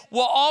dead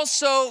will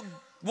also,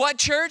 what,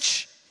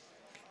 church?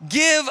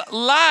 Give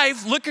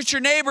life, look at your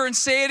neighbor and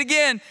say it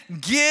again,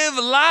 give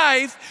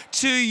life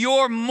to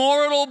your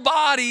mortal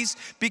bodies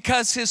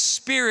because his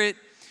spirit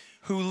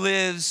who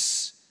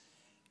lives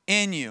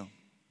in you.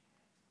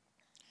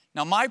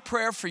 Now my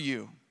prayer for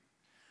you,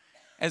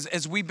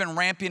 as we've been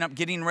ramping up,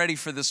 getting ready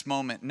for this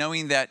moment,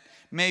 knowing that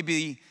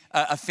maybe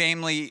a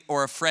family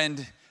or a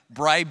friend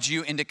bribed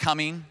you into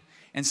coming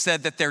and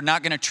said that they're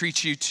not gonna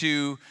treat you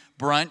to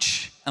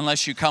brunch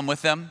unless you come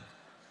with them.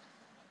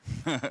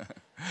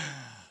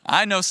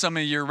 I know some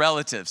of your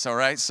relatives, all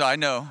right? So I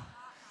know.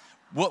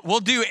 We'll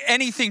do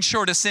anything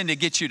short of sin to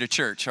get you to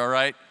church, all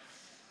right?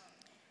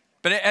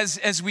 But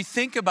as we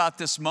think about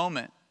this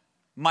moment,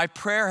 my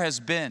prayer has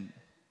been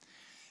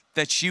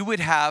that you would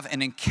have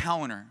an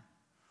encounter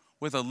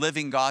with a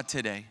living God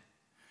today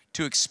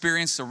to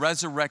experience the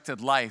resurrected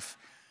life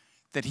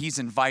that he's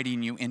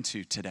inviting you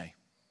into today.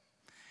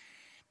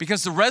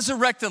 Because the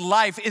resurrected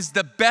life is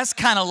the best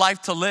kind of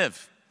life to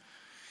live.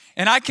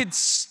 And I could,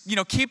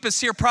 keep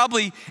us here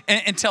probably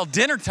until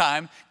dinner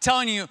time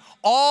telling you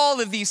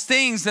all of these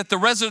things that the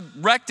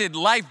resurrected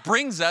life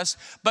brings us.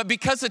 But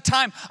because of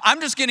time,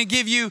 I'm just going to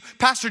give you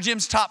Pastor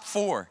Jim's top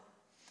 4.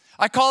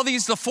 I call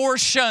these the 4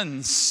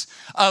 shuns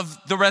of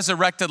the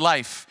resurrected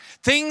life.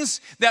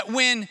 Things that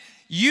when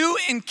you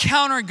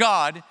encounter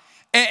God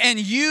and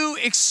you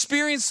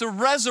experience the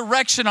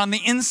resurrection on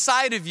the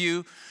inside of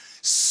you,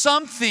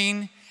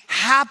 something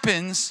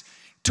happens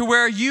to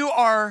where you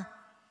are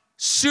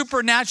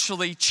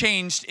supernaturally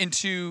changed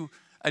into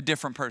a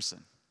different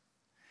person.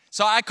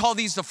 So I call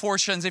these the 4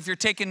 shuns. If you're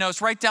taking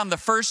notes, write down the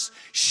first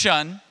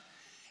shun,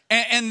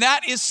 and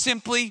that is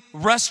simply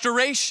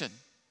restoration.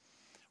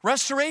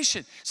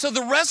 Restoration. So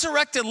the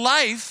resurrected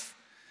life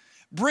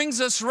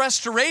brings us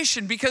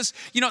restoration because,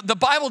 the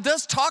Bible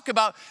does talk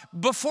about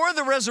before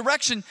the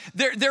resurrection,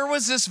 there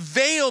was this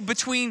veil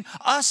between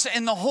us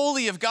and the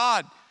holy of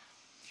God.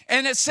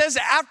 And it says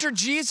after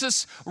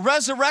Jesus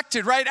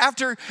resurrected, right,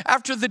 after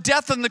the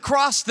death on the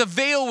cross, the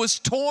veil was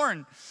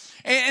torn.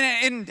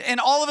 And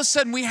all of a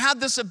sudden we had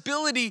this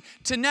ability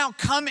to now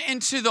come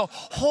into the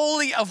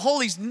Holy of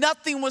Holies.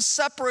 Nothing was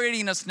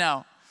separating us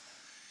now.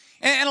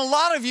 And a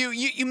lot of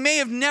you may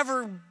have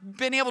never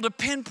been able to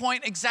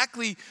pinpoint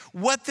exactly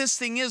what this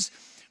thing is,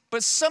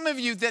 but some of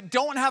you that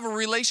don't have a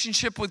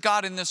relationship with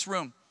God in this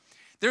room,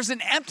 there's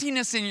an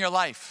emptiness in your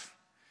life.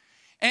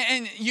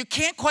 And you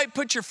can't quite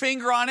put your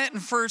finger on it.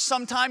 And for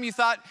some time you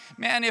thought,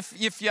 man,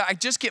 if I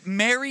just get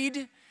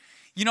married,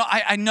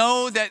 I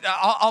know that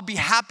I'll be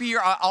happier.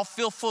 I'll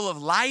feel full of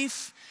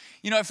life.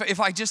 If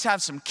I just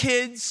have some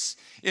kids,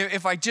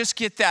 if I just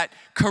get that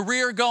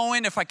career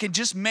going, if I can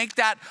just make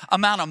that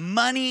amount of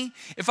money,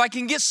 if I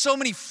can get so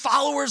many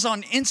followers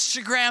on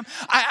Instagram,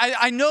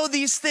 I know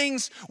these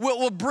things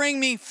will bring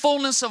me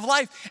fullness of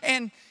life.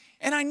 And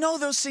I know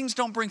those things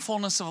don't bring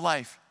fullness of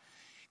life.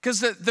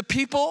 Because the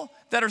people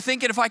that are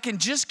thinking, if I can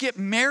just get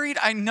married,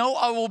 I know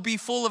I will be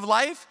full of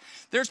life.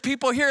 There's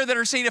people here that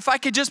are saying, if I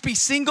could just be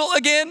single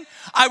again,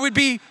 I would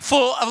be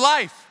full of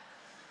life.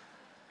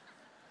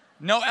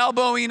 No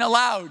elbowing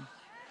allowed.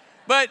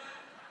 But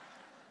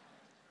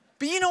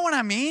you know what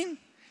I mean?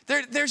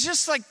 There's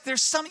just like,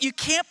 there's something, you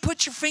can't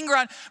put your finger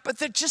on, but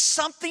there just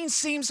something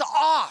seems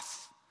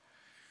off.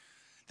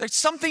 There's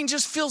something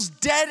just feels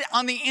dead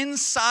on the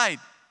inside.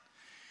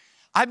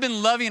 I've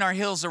been loving our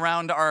hills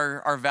around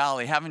our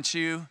valley, haven't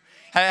you?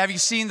 Have you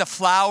seen the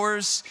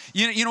flowers?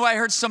 You know what I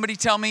heard somebody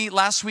tell me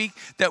last week?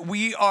 That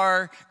we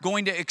are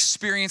going to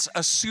experience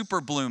a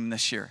super bloom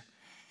this year.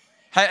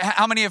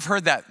 How many have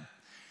heard that?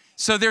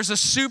 So there's a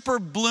super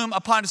bloom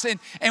upon us.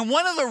 And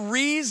one of the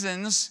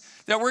reasons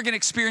that we're going to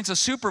experience a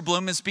super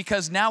bloom is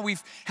because now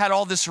we've had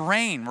all this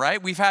rain,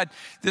 right? We've had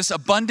this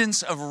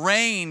abundance of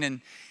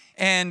rain,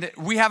 and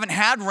we haven't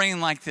had rain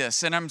like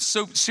this. And I'm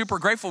so super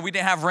grateful we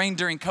didn't have rain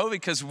during COVID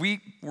because we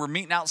were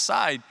meeting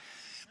outside.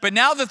 But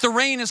now that the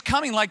rain is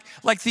coming, like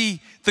the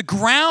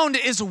ground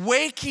is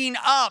waking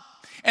up,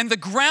 and the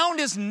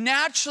ground is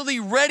naturally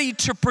ready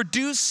to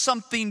produce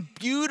something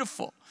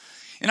beautiful.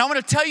 And I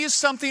want to tell you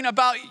something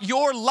about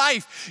your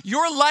life.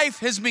 Your life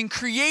has been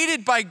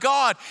created by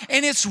God,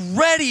 and it's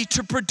ready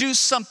to produce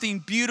something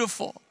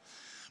beautiful.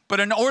 But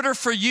in order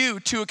for you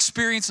to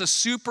experience a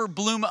super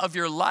bloom of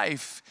your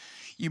life,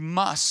 you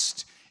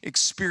must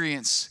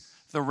experience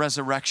the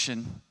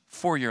resurrection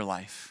for your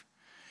life.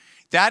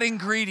 That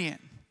ingredient,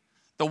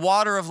 the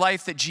water of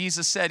life that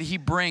Jesus said he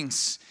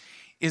brings,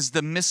 is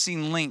the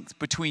missing link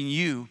between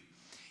you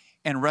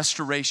and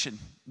restoration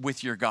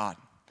with your God.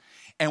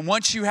 And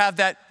once you have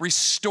that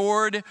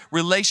restored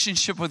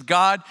relationship with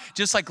God,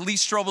 just like Lee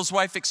Strobel's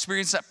wife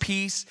experienced that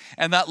peace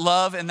and that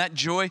love and that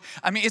joy,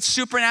 I mean, it's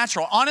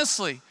supernatural.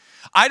 Honestly,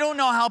 I don't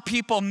know how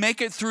people make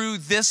it through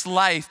this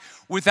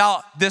life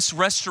without this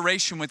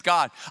restoration with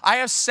God. I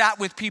have sat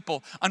with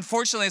people.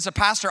 Unfortunately, as a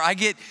pastor, I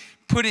get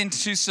put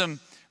into some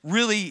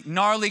really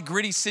gnarly,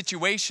 gritty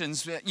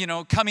situations,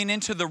 coming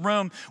into the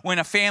room when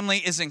a family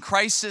is in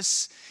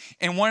crisis.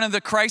 And one of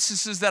the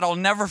crises that I'll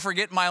never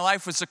forget in my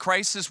life was the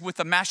crisis with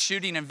the mass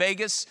shooting in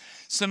Vegas.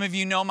 Some of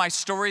you know my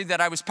story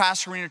that I was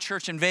pastoring a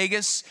church in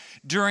Vegas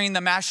during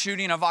the mass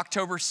shooting of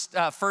October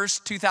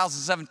 1st,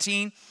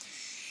 2017.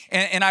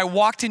 And I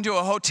walked into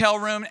a hotel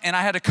room, and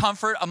I had to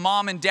comfort a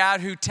mom and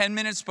dad who 10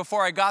 minutes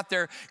before I got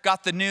there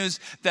got the news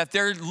that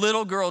their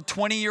little girl,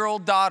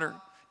 20-year-old daughter,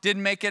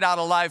 didn't make it out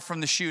alive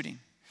from the shooting.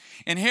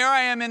 And here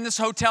I am in this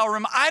hotel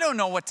room. I don't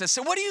know what to say.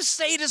 What do you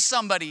say to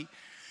somebody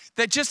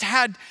that just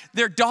had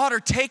their daughter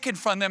taken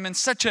from them in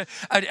such a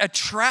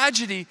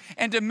tragedy?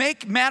 And to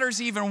make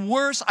matters even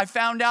worse, I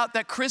found out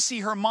that Chrissy,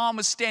 her mom,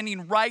 was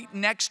standing right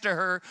next to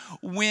her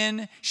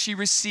when she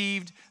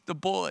received the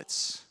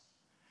bullets.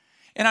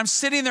 And I'm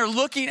sitting there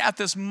looking at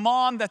this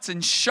mom that's in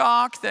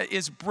shock, that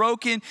is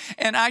broken.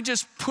 And I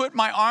just put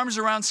my arms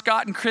around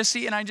Scott and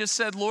Chrissy, and I just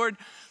said, Lord,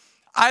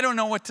 I don't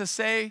know what to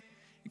say,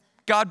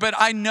 God, but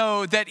I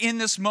know that in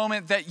this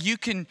moment that you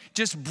can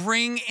just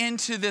bring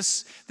into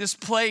this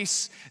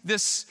place,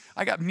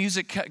 I got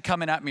music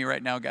coming at me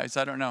right now, guys.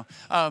 I don't know.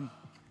 I'm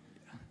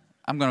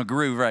going to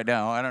groove right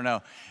now. I don't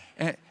know.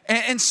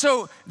 And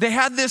so they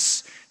had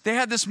this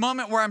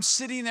moment where I'm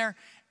sitting there,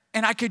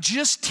 and I could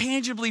just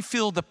tangibly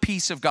feel the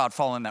peace of God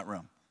fall in that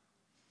room.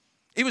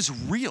 It was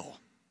real.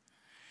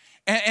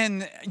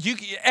 And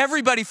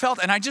everybody felt,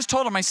 and I just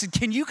told them, I said,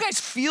 can you guys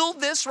feel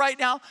this right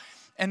now?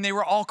 And they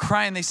were all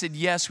crying. They said,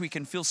 yes, we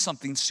can feel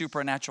something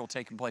supernatural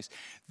taking place.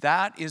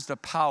 That is the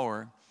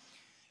power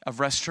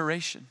of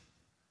restoration.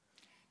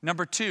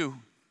 Number two,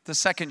 the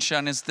second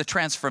shun is the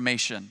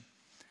transformation.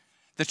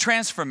 The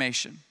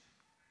transformation.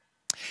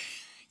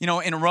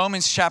 In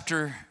Romans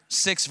chapter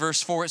 6,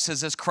 verse 4, it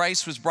says, as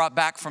Christ was brought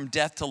back from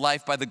death to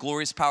life by the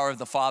glorious power of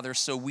the Father,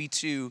 so we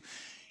too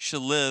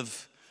shall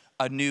live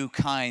a new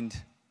kind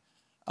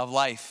of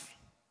life.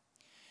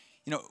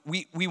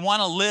 We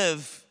want to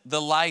live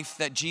the life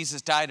that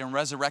Jesus died and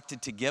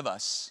resurrected to give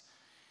us.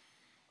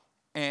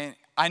 And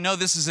I know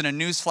this isn't a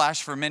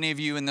newsflash for many of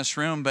you in this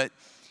room, but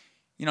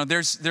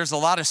there's a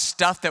lot of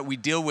stuff that we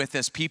deal with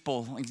as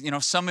people.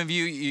 Some of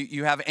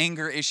you have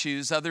anger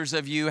issues. Others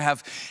of you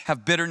have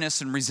bitterness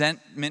and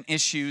resentment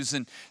issues.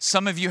 And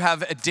some of you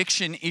have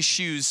addiction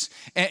issues.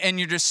 And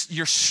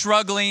you're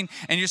struggling.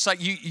 And you're just like,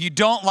 you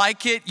don't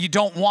like it. You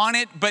don't want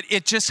it. But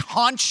it just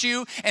haunts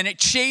you. And it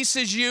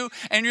chases you.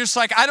 And you're just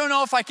like, I don't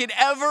know if I could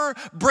ever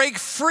break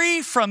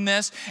free from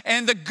this.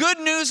 And the good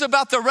news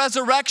about the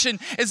resurrection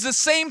is the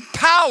same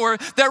power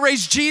that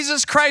raised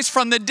Jesus Christ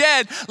from the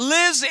dead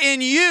lives in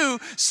you.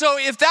 So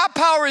if that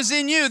power is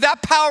in you,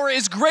 that power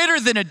is greater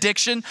than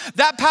addiction.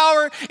 That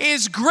power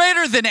is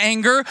greater than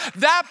anger.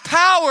 That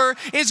power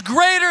is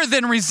greater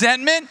than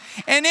resentment,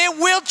 and it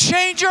will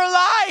change your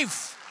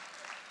life.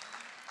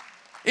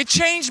 It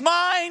changed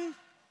mine,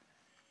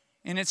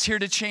 and it's here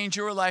to change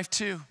your life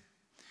too.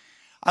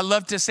 I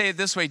love to say it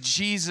this way: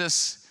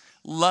 Jesus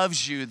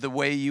loves you the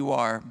way you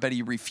are, but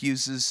he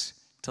refuses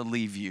to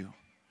leave you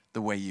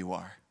the way you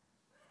are.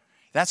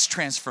 That's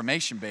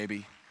transformation,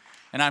 baby.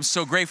 And I'm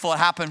so grateful it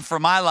happened for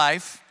my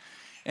life.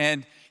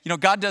 And,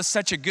 God does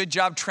such a good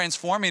job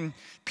transforming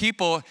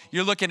people.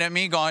 You're looking at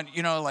me going,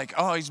 like,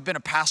 oh, he's been a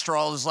pastor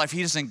all his life.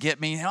 He doesn't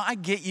get me. I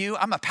get you.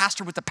 I'm a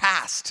pastor with the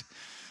past.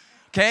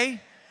 Okay?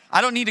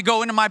 I don't need to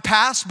go into my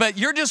past, but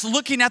you're just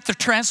looking at the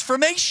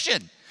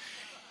transformation.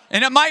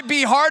 And it might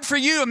be hard for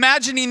you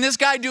imagining this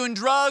guy doing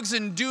drugs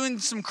and doing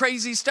some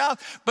crazy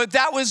stuff, but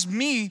that was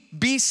me,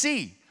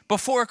 BC,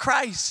 before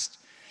Christ.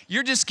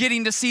 You're just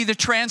getting to see the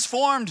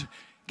transformed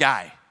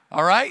guy.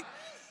 All right?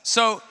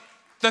 So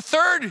the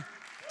third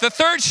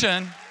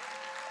shun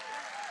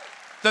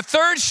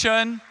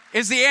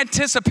is the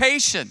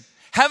anticipation.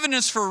 Heaven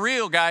is for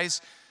real,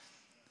 guys.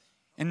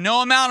 And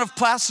no amount of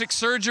plastic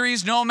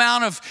surgeries, no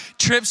amount of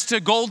trips to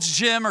Gold's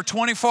Gym or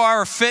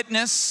 24-hour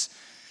fitness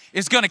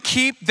is going to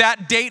keep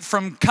that date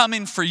from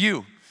coming for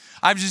you.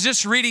 I was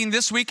just reading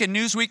this week in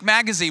Newsweek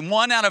magazine,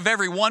 1 out of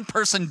every 1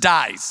 person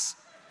dies.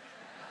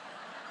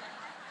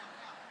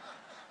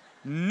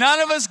 None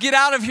of us get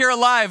out of here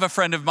alive, a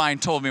friend of mine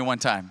told me one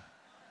time.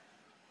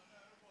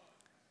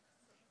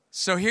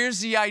 So here's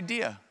the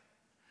idea.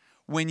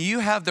 When you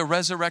have the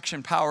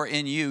resurrection power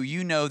in you,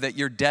 you know that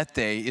your death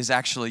day is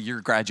actually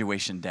your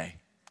graduation day.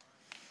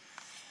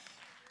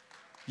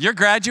 Your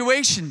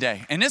graduation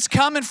day. And it's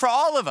coming for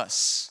all of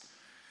us.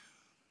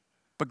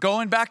 But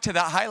going back to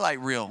that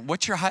highlight reel,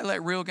 what's your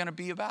highlight reel going to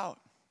be about?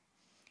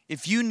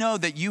 If you know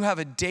that you have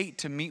a date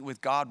to meet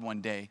with God one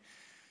day,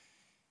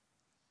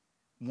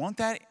 won't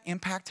that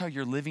impact how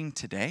you're living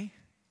today?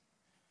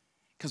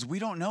 Because we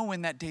don't know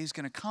when that day is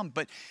going to come.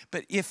 But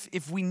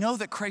if we know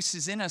that Christ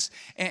is in us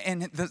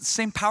and the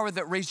same power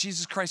that raised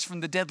Jesus Christ from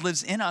the dead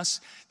lives in us,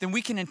 then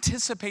we can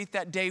anticipate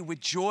that day with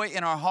joy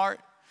in our heart.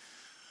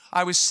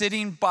 I was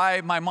sitting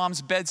by my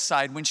mom's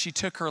bedside when she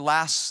took her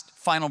last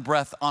final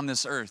breath on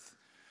this earth.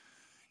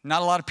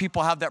 Not a lot of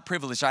people have that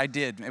privilege. I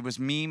did. It was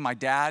me, my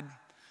dad,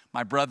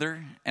 my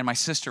brother, and my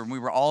sister. And we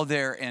were all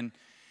there. And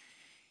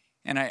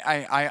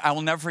I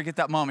will never forget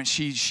that moment.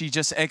 She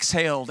just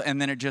exhaled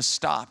and then it just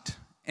stopped.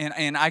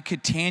 And I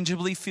could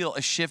tangibly feel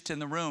a shift in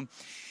the room.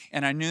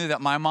 And I knew that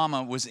my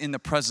mama was in the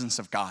presence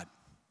of God.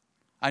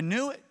 I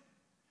knew it.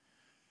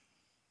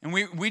 And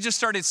we just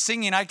started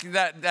singing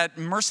that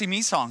Mercy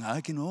Me song. I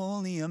can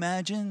only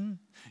imagine.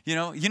 You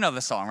know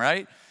the song,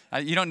 right?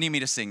 You don't need me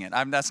to sing it.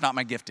 That's not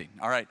my gifting,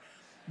 all right?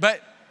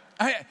 But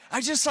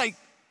I just like,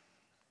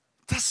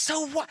 that's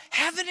so what?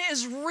 Heaven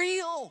is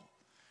real.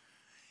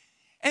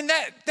 And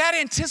that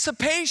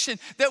anticipation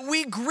that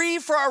we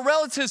grieve for our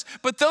relatives,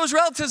 but those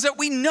relatives that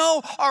we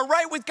know are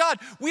right with God,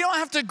 we don't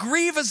have to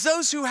grieve as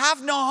those who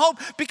have no hope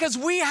because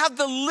we have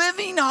the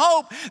living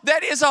hope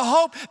that is a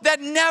hope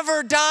that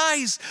never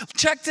dies.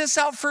 Check this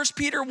out, 1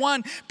 Peter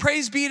 1.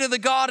 Praise be to the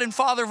God and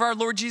Father of our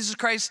Lord Jesus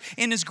Christ.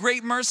 In his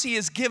great mercy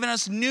has given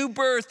us new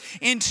birth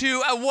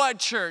into a what,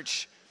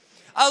 church?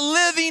 A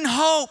living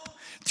hope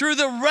through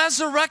the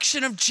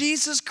resurrection of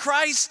Jesus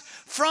Christ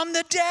from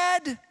the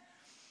dead.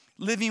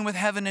 Living with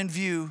heaven in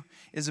view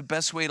is the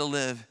best way to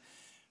live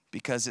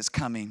because it's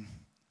coming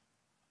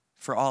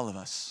for all of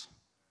us.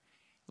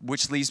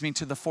 Which leads me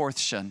to the fourth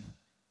shun,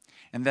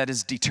 and that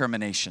is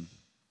determination.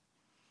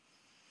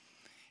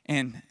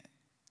 And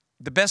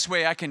the best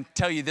way I can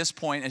tell you this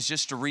point is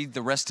just to read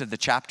the rest of the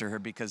chapter here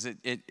because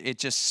it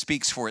just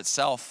speaks for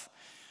itself.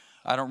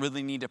 I don't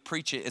really need to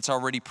preach it. It's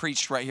already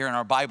preached right here in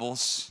our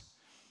Bibles.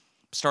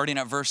 Starting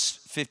at verse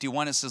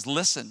 51, it says,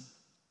 listen,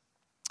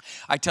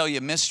 I tell you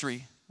a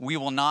mystery. We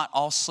will not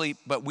all sleep,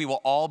 but we will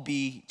all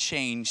be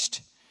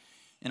changed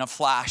in a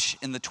flash,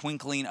 in the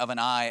twinkling of an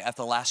eye at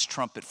the last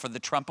trumpet. For the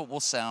trumpet will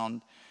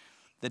sound,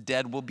 the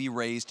dead will be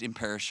raised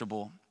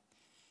imperishable,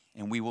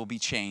 and we will be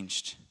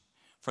changed.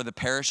 For the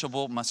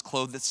perishable must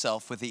clothe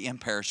itself with the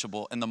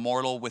imperishable, and the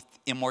mortal with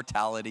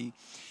immortality.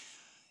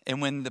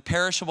 And when the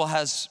perishable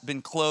has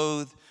been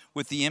clothed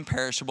with the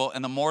imperishable,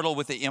 and the mortal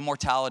with the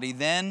immortality,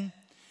 then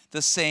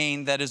the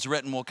saying that is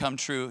written will come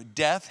true.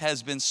 Death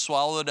has been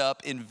swallowed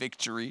up in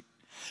victory.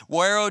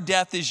 Where, O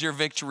death, is your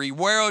victory?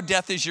 Where, O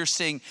death, is your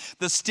sting?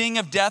 The sting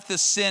of death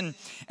is sin,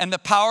 and the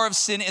power of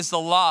sin is the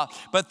law.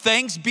 But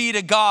thanks be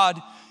to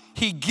God,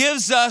 he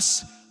gives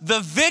us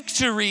the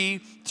victory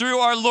through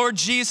our Lord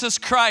Jesus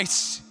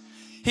Christ.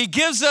 He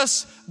gives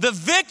us the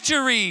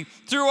victory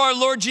through our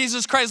Lord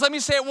Jesus Christ. Let me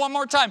say it one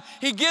more time.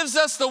 He gives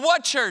us the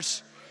what,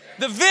 church?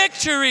 The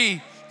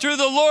victory through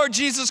the Lord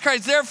Jesus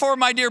Christ. Therefore,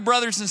 my dear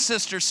brothers and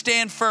sisters,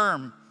 stand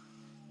firm.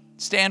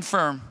 Stand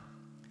firm.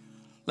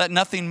 Let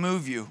nothing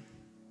move you.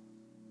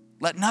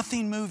 Let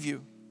nothing move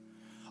you.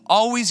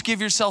 Always give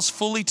yourselves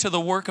fully to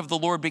the work of the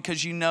Lord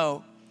because you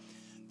know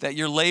that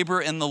your labor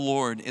in the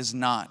Lord is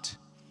not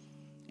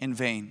in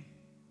vain.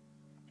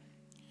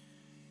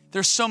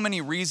 There's so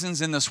many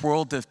reasons in this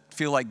world to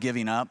feel like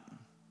giving up.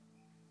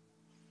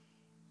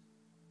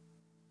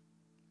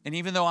 And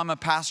even though I'm a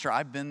pastor,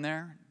 I've been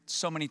there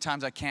so many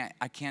times I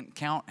can't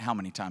count how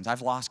many times.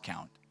 I've lost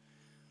count.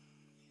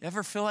 You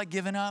ever feel like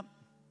giving up?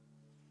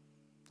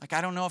 Like,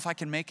 I don't know if I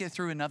can make it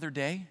through another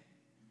day?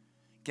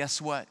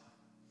 Guess what?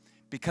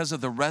 Because of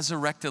the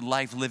resurrected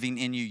life living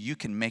in you, you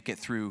can make it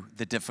through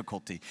the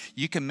difficulty.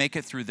 You can make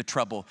it through the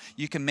trouble.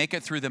 You can make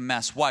it through the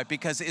mess. Why?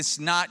 Because it's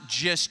not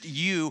just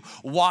you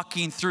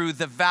walking through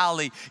the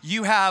valley.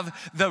 You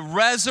have the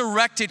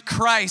resurrected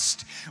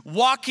Christ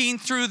walking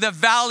through the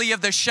valley of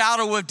the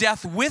shadow of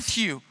death with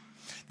you.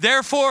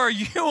 Therefore,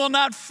 you will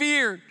not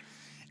fear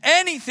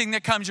anything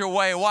that comes your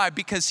way. Why?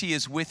 Because he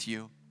is with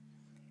you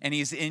and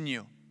he's in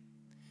you.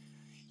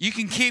 You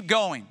can keep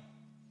going.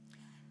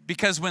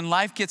 Because when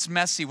life gets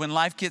messy, when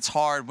life gets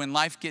hard, when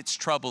life gets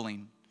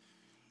troubling,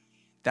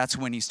 that's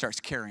when he starts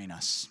carrying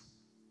us.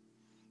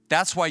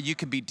 That's why you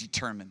can be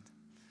determined.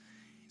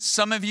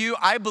 Some of you,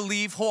 I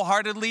believe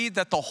wholeheartedly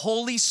that the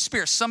Holy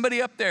Spirit,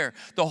 somebody up there,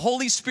 the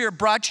Holy Spirit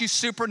brought you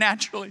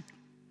supernaturally.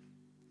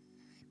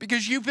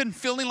 because you've been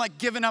feeling like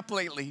giving up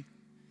lately.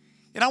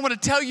 And I want to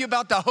tell you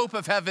about the hope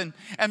of heaven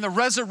and the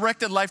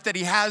resurrected life that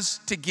he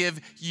has to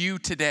give you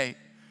today.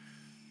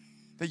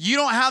 That you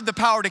don't have the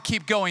power to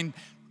keep going,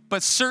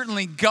 but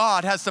certainly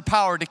God has the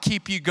power to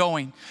keep you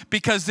going,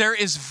 because there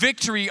is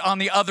victory on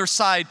the other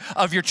side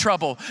of your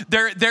trouble.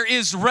 There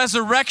is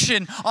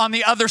resurrection on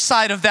the other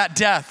side of that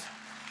death.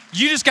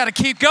 You just got to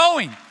keep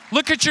going.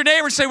 Look at your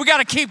neighbor and say, we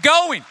got to keep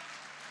going.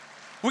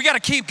 We got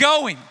to keep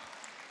going.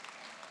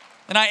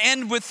 And I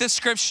end with this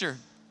scripture.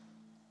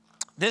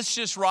 This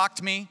just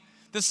rocked me.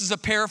 This is a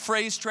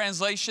paraphrase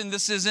translation.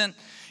 This isn't,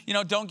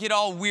 don't get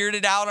all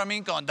weirded out on me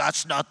going,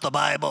 that's not the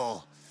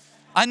Bible.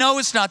 I know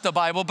it's not the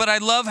Bible, but I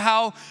love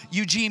how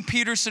Eugene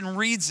Peterson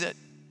reads it.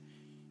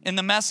 In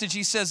the Message,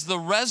 he says, the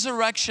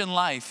resurrection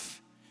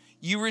life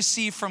you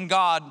receive from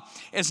God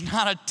is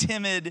not a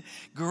timid,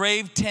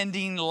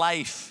 grave-tending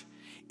life.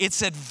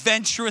 It's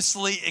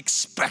adventurously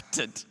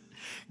expectant,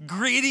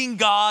 greeting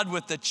God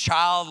with the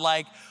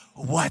childlike,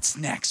 what's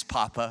next,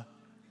 Papa?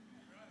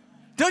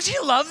 Don't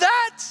you love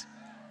that?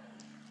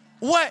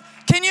 What?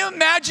 Can you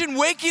imagine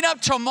waking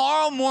up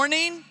tomorrow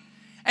morning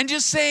and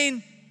just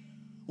saying,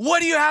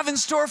 what do you have in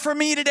store for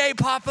me today,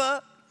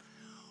 Papa?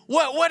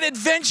 What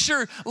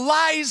adventure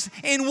lies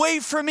in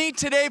wait for me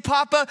today,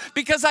 Papa?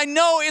 Because I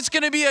know it's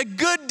going to be a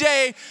good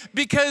day,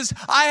 because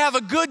I have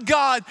a good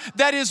God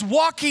that is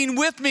walking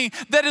with me,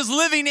 that is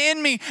living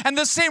in me. And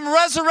the same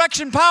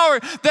resurrection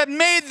power that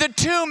made the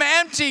tomb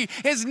empty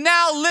is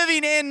now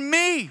living in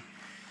me.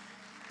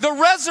 The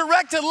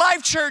Resurrected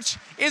Life Church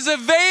is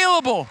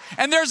available,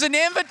 and there's an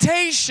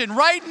invitation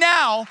right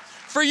now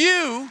for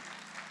you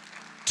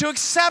to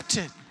accept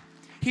it.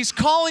 He's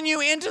calling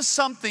you into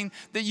something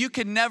that you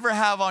could never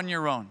have on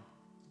your own.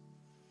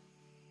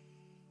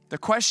 The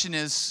question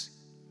is,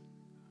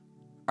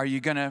 are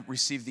you going to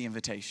receive the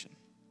invitation?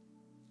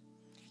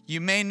 You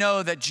may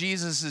know that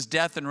Jesus'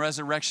 death and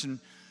resurrection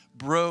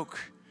broke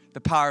the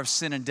power of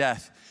sin and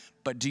death,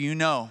 but do you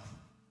know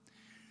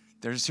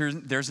there's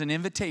an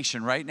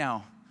invitation right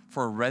now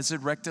for a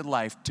resurrected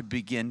life to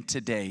begin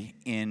today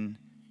in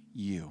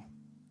you?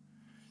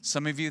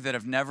 Some of you that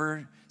have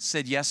never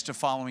said yes to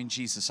following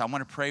Jesus, I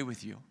want to pray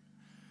with you.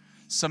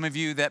 Some of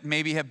you that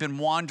maybe have been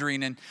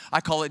wandering, and I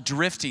call it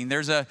drifting.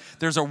 There's a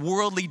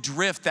worldly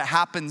drift that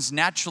happens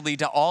naturally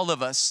to all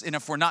of us, and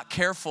if we're not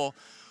careful,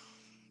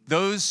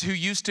 those who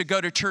used to go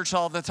to church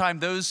all the time,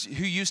 those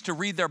who used to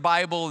read their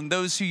Bible, and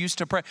those who used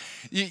to pray,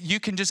 you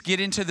can just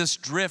get into this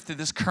drift,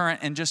 this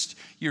current, and just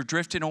you're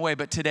drifting away.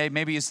 But today,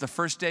 maybe it's the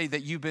first day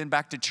that you've been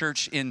back to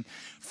church in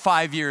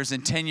 5 years,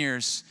 in 10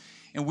 years,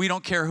 and we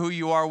don't care who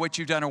you are, what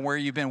you've done, or where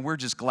you've been. We're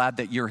just glad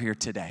that you're here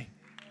today.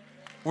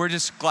 We're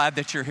just glad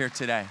that you're here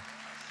today.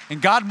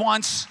 And God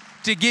wants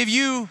to give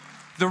you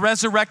the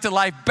resurrected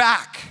life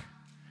back.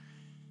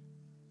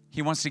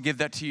 He wants to give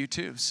that to you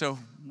too. So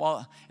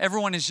while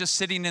everyone is just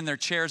sitting in their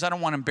chairs, I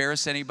don't want to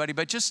embarrass anybody,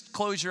 but just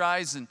close your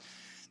eyes. And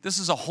this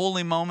is a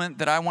holy moment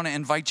that I want to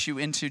invite you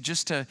into,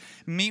 just to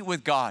meet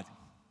with God.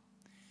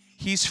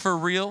 He's for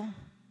real.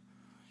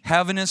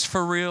 Heaven is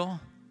for real.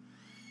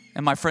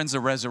 And my friends, the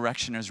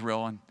resurrection is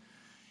real. And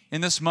in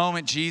this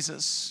moment,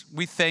 Jesus,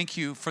 we thank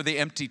you for the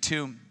empty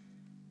tomb.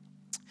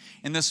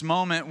 In this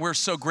moment, we're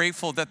so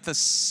grateful that the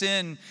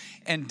sin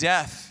and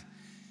death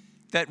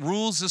that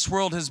rules this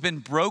world has been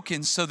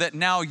broken, so that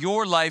now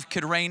your life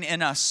could reign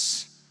in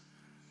us.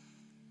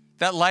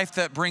 That life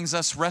that brings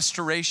us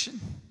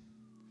restoration.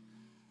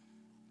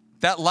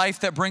 That life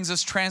that brings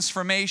us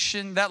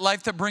transformation. That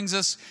life that brings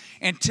us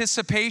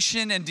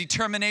anticipation and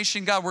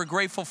determination. God, we're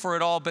grateful for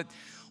it all. But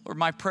Lord,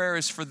 my prayer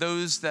is for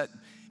those that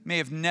may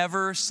have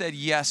never said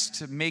yes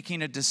to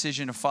making a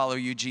decision to follow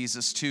you,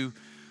 Jesus, to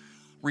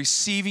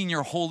receiving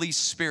your Holy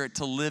Spirit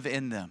to live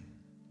in them.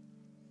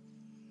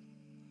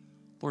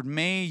 Lord,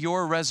 may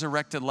your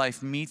resurrected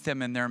life meet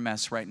them in their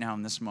mess right now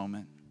in this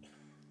moment.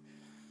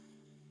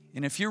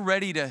 And if you're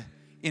ready to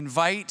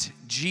invite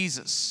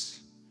Jesus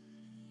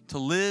to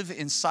live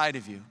inside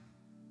of you,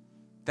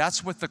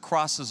 that's what the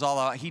cross is all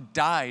about. He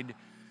died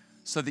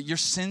so that your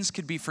sins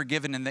could be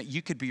forgiven and that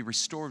you could be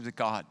restored to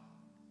God.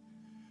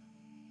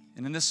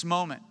 And in this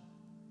moment,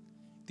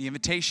 the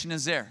invitation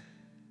is there.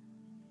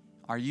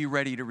 Are you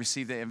ready to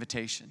receive the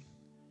invitation?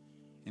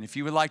 And if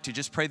you would like to,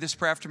 just pray this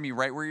prayer after me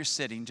right where you're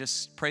sitting.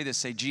 Just pray this.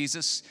 Say,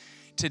 Jesus,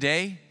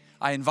 today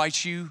I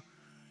invite you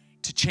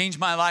to change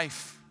my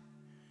life,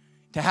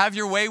 to have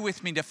your way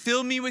with me, to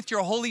fill me with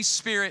your Holy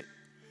Spirit.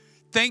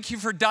 Thank you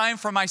for dying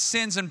for my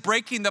sins and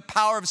breaking the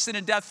power of sin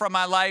and death from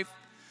my life,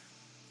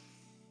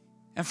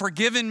 and for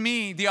giving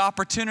me the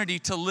opportunity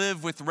to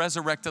live with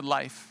resurrected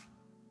life,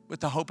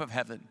 with the hope of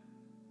heaven.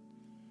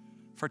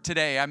 For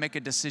today, I make a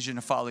decision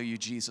to follow you,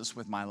 Jesus,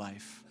 with my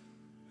life.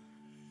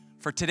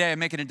 For today, I'm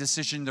making a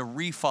decision to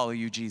re-follow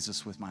you,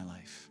 Jesus, with my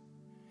life.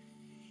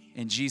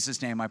 In Jesus'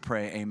 name I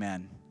pray,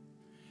 amen.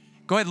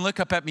 Go ahead and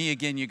look up at me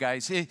again, you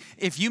guys.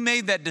 If you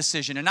made that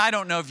decision, and I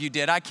don't know if you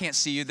did, I can't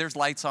see you, there's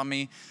lights on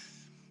me.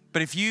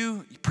 But if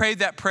you prayed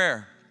that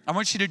prayer, I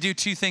want you to do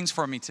two things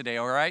for me today,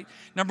 all right?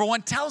 Number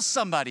one, tell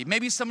somebody.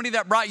 Maybe somebody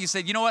that brought you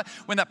said, you know what?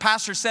 When that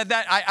pastor said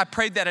that, I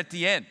prayed that at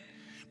the end.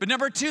 But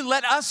number two,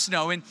 let us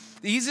know. And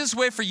the easiest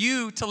way for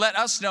you to let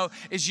us know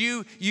is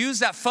you use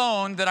that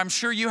phone that I'm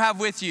sure you have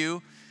with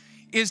you,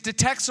 is to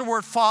text the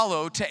word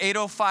follow to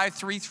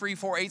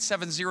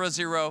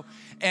 805-334-8700.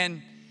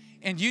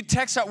 And you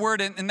text that word,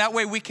 and that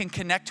way we can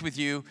connect with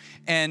you.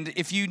 And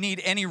if you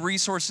need any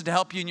resources to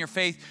help you in your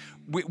faith,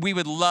 we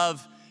would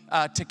love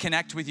to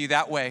connect with you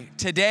that way.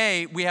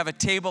 Today, we have a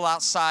table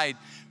outside.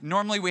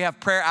 Normally, we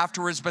have prayer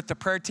afterwards, but the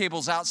prayer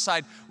table's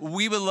outside.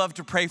 We would love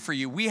to pray for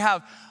you. We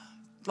have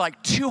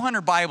like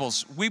 200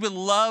 Bibles. We would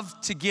love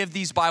to give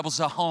these Bibles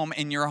a home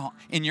in your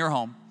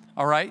home,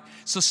 all right?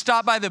 So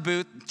stop by the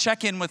booth,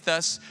 check in with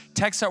us,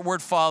 text that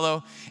word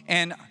follow,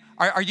 and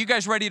are you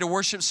guys ready to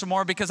worship some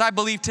more? Because I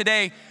believe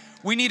today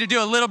we need to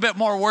do a little bit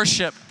more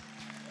worship.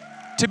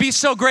 To be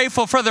so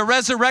grateful for the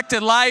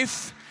resurrected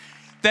life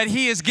that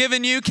he has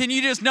given you. Can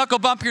you just knuckle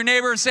bump your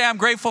neighbor and say, I'm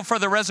grateful for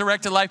the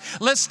resurrected life?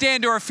 Let's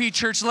stand to our feet,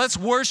 church. Let's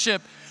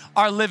worship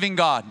our living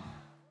God.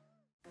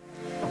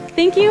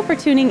 Thank you for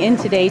tuning in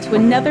today to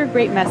another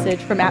great message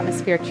from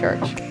Atmosphere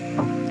Church.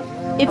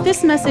 If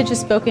this message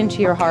has spoken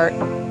to your heart,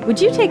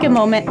 would you take a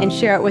moment and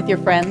share it with your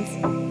friends?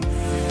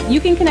 You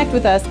can connect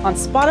with us on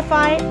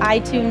Spotify,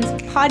 iTunes,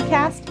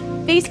 podcast,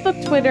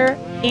 Facebook, Twitter,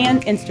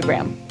 and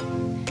Instagram.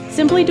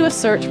 Simply do a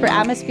search for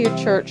Atmosphere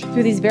Church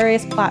through these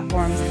various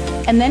platforms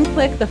and then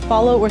click the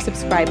follow or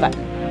subscribe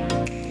button.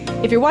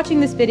 If you're watching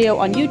this video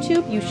on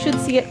YouTube, you should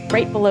see it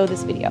right below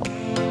this video.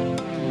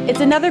 It's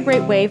another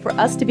great way for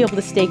us to be able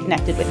to stay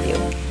connected with you.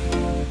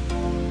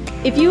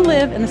 If you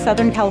live in the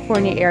Southern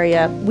California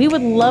area, we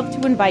would love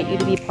to invite you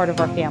to be part of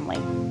our family.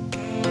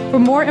 For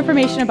more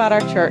information about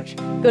our church,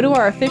 go to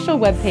our official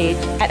webpage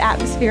at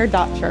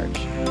atmosphere.church.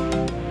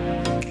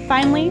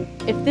 Finally,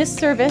 if this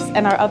service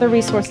and our other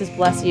resources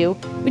bless you,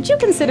 would you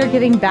consider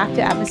giving back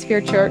to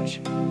Atmosphere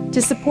Church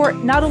to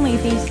support not only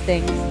these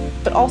things,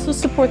 but also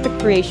support the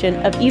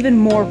creation of even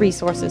more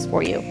resources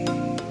for you?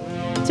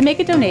 To make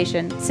a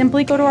donation,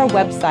 simply go to our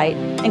website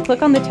and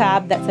click on the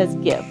tab that says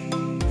Give.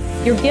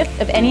 Your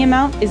gift of any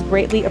amount is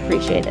greatly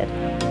appreciated.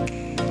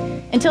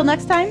 Until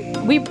next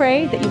time, we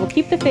pray that you will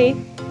keep the faith,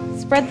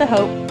 spread the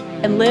hope,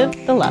 and live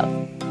the love.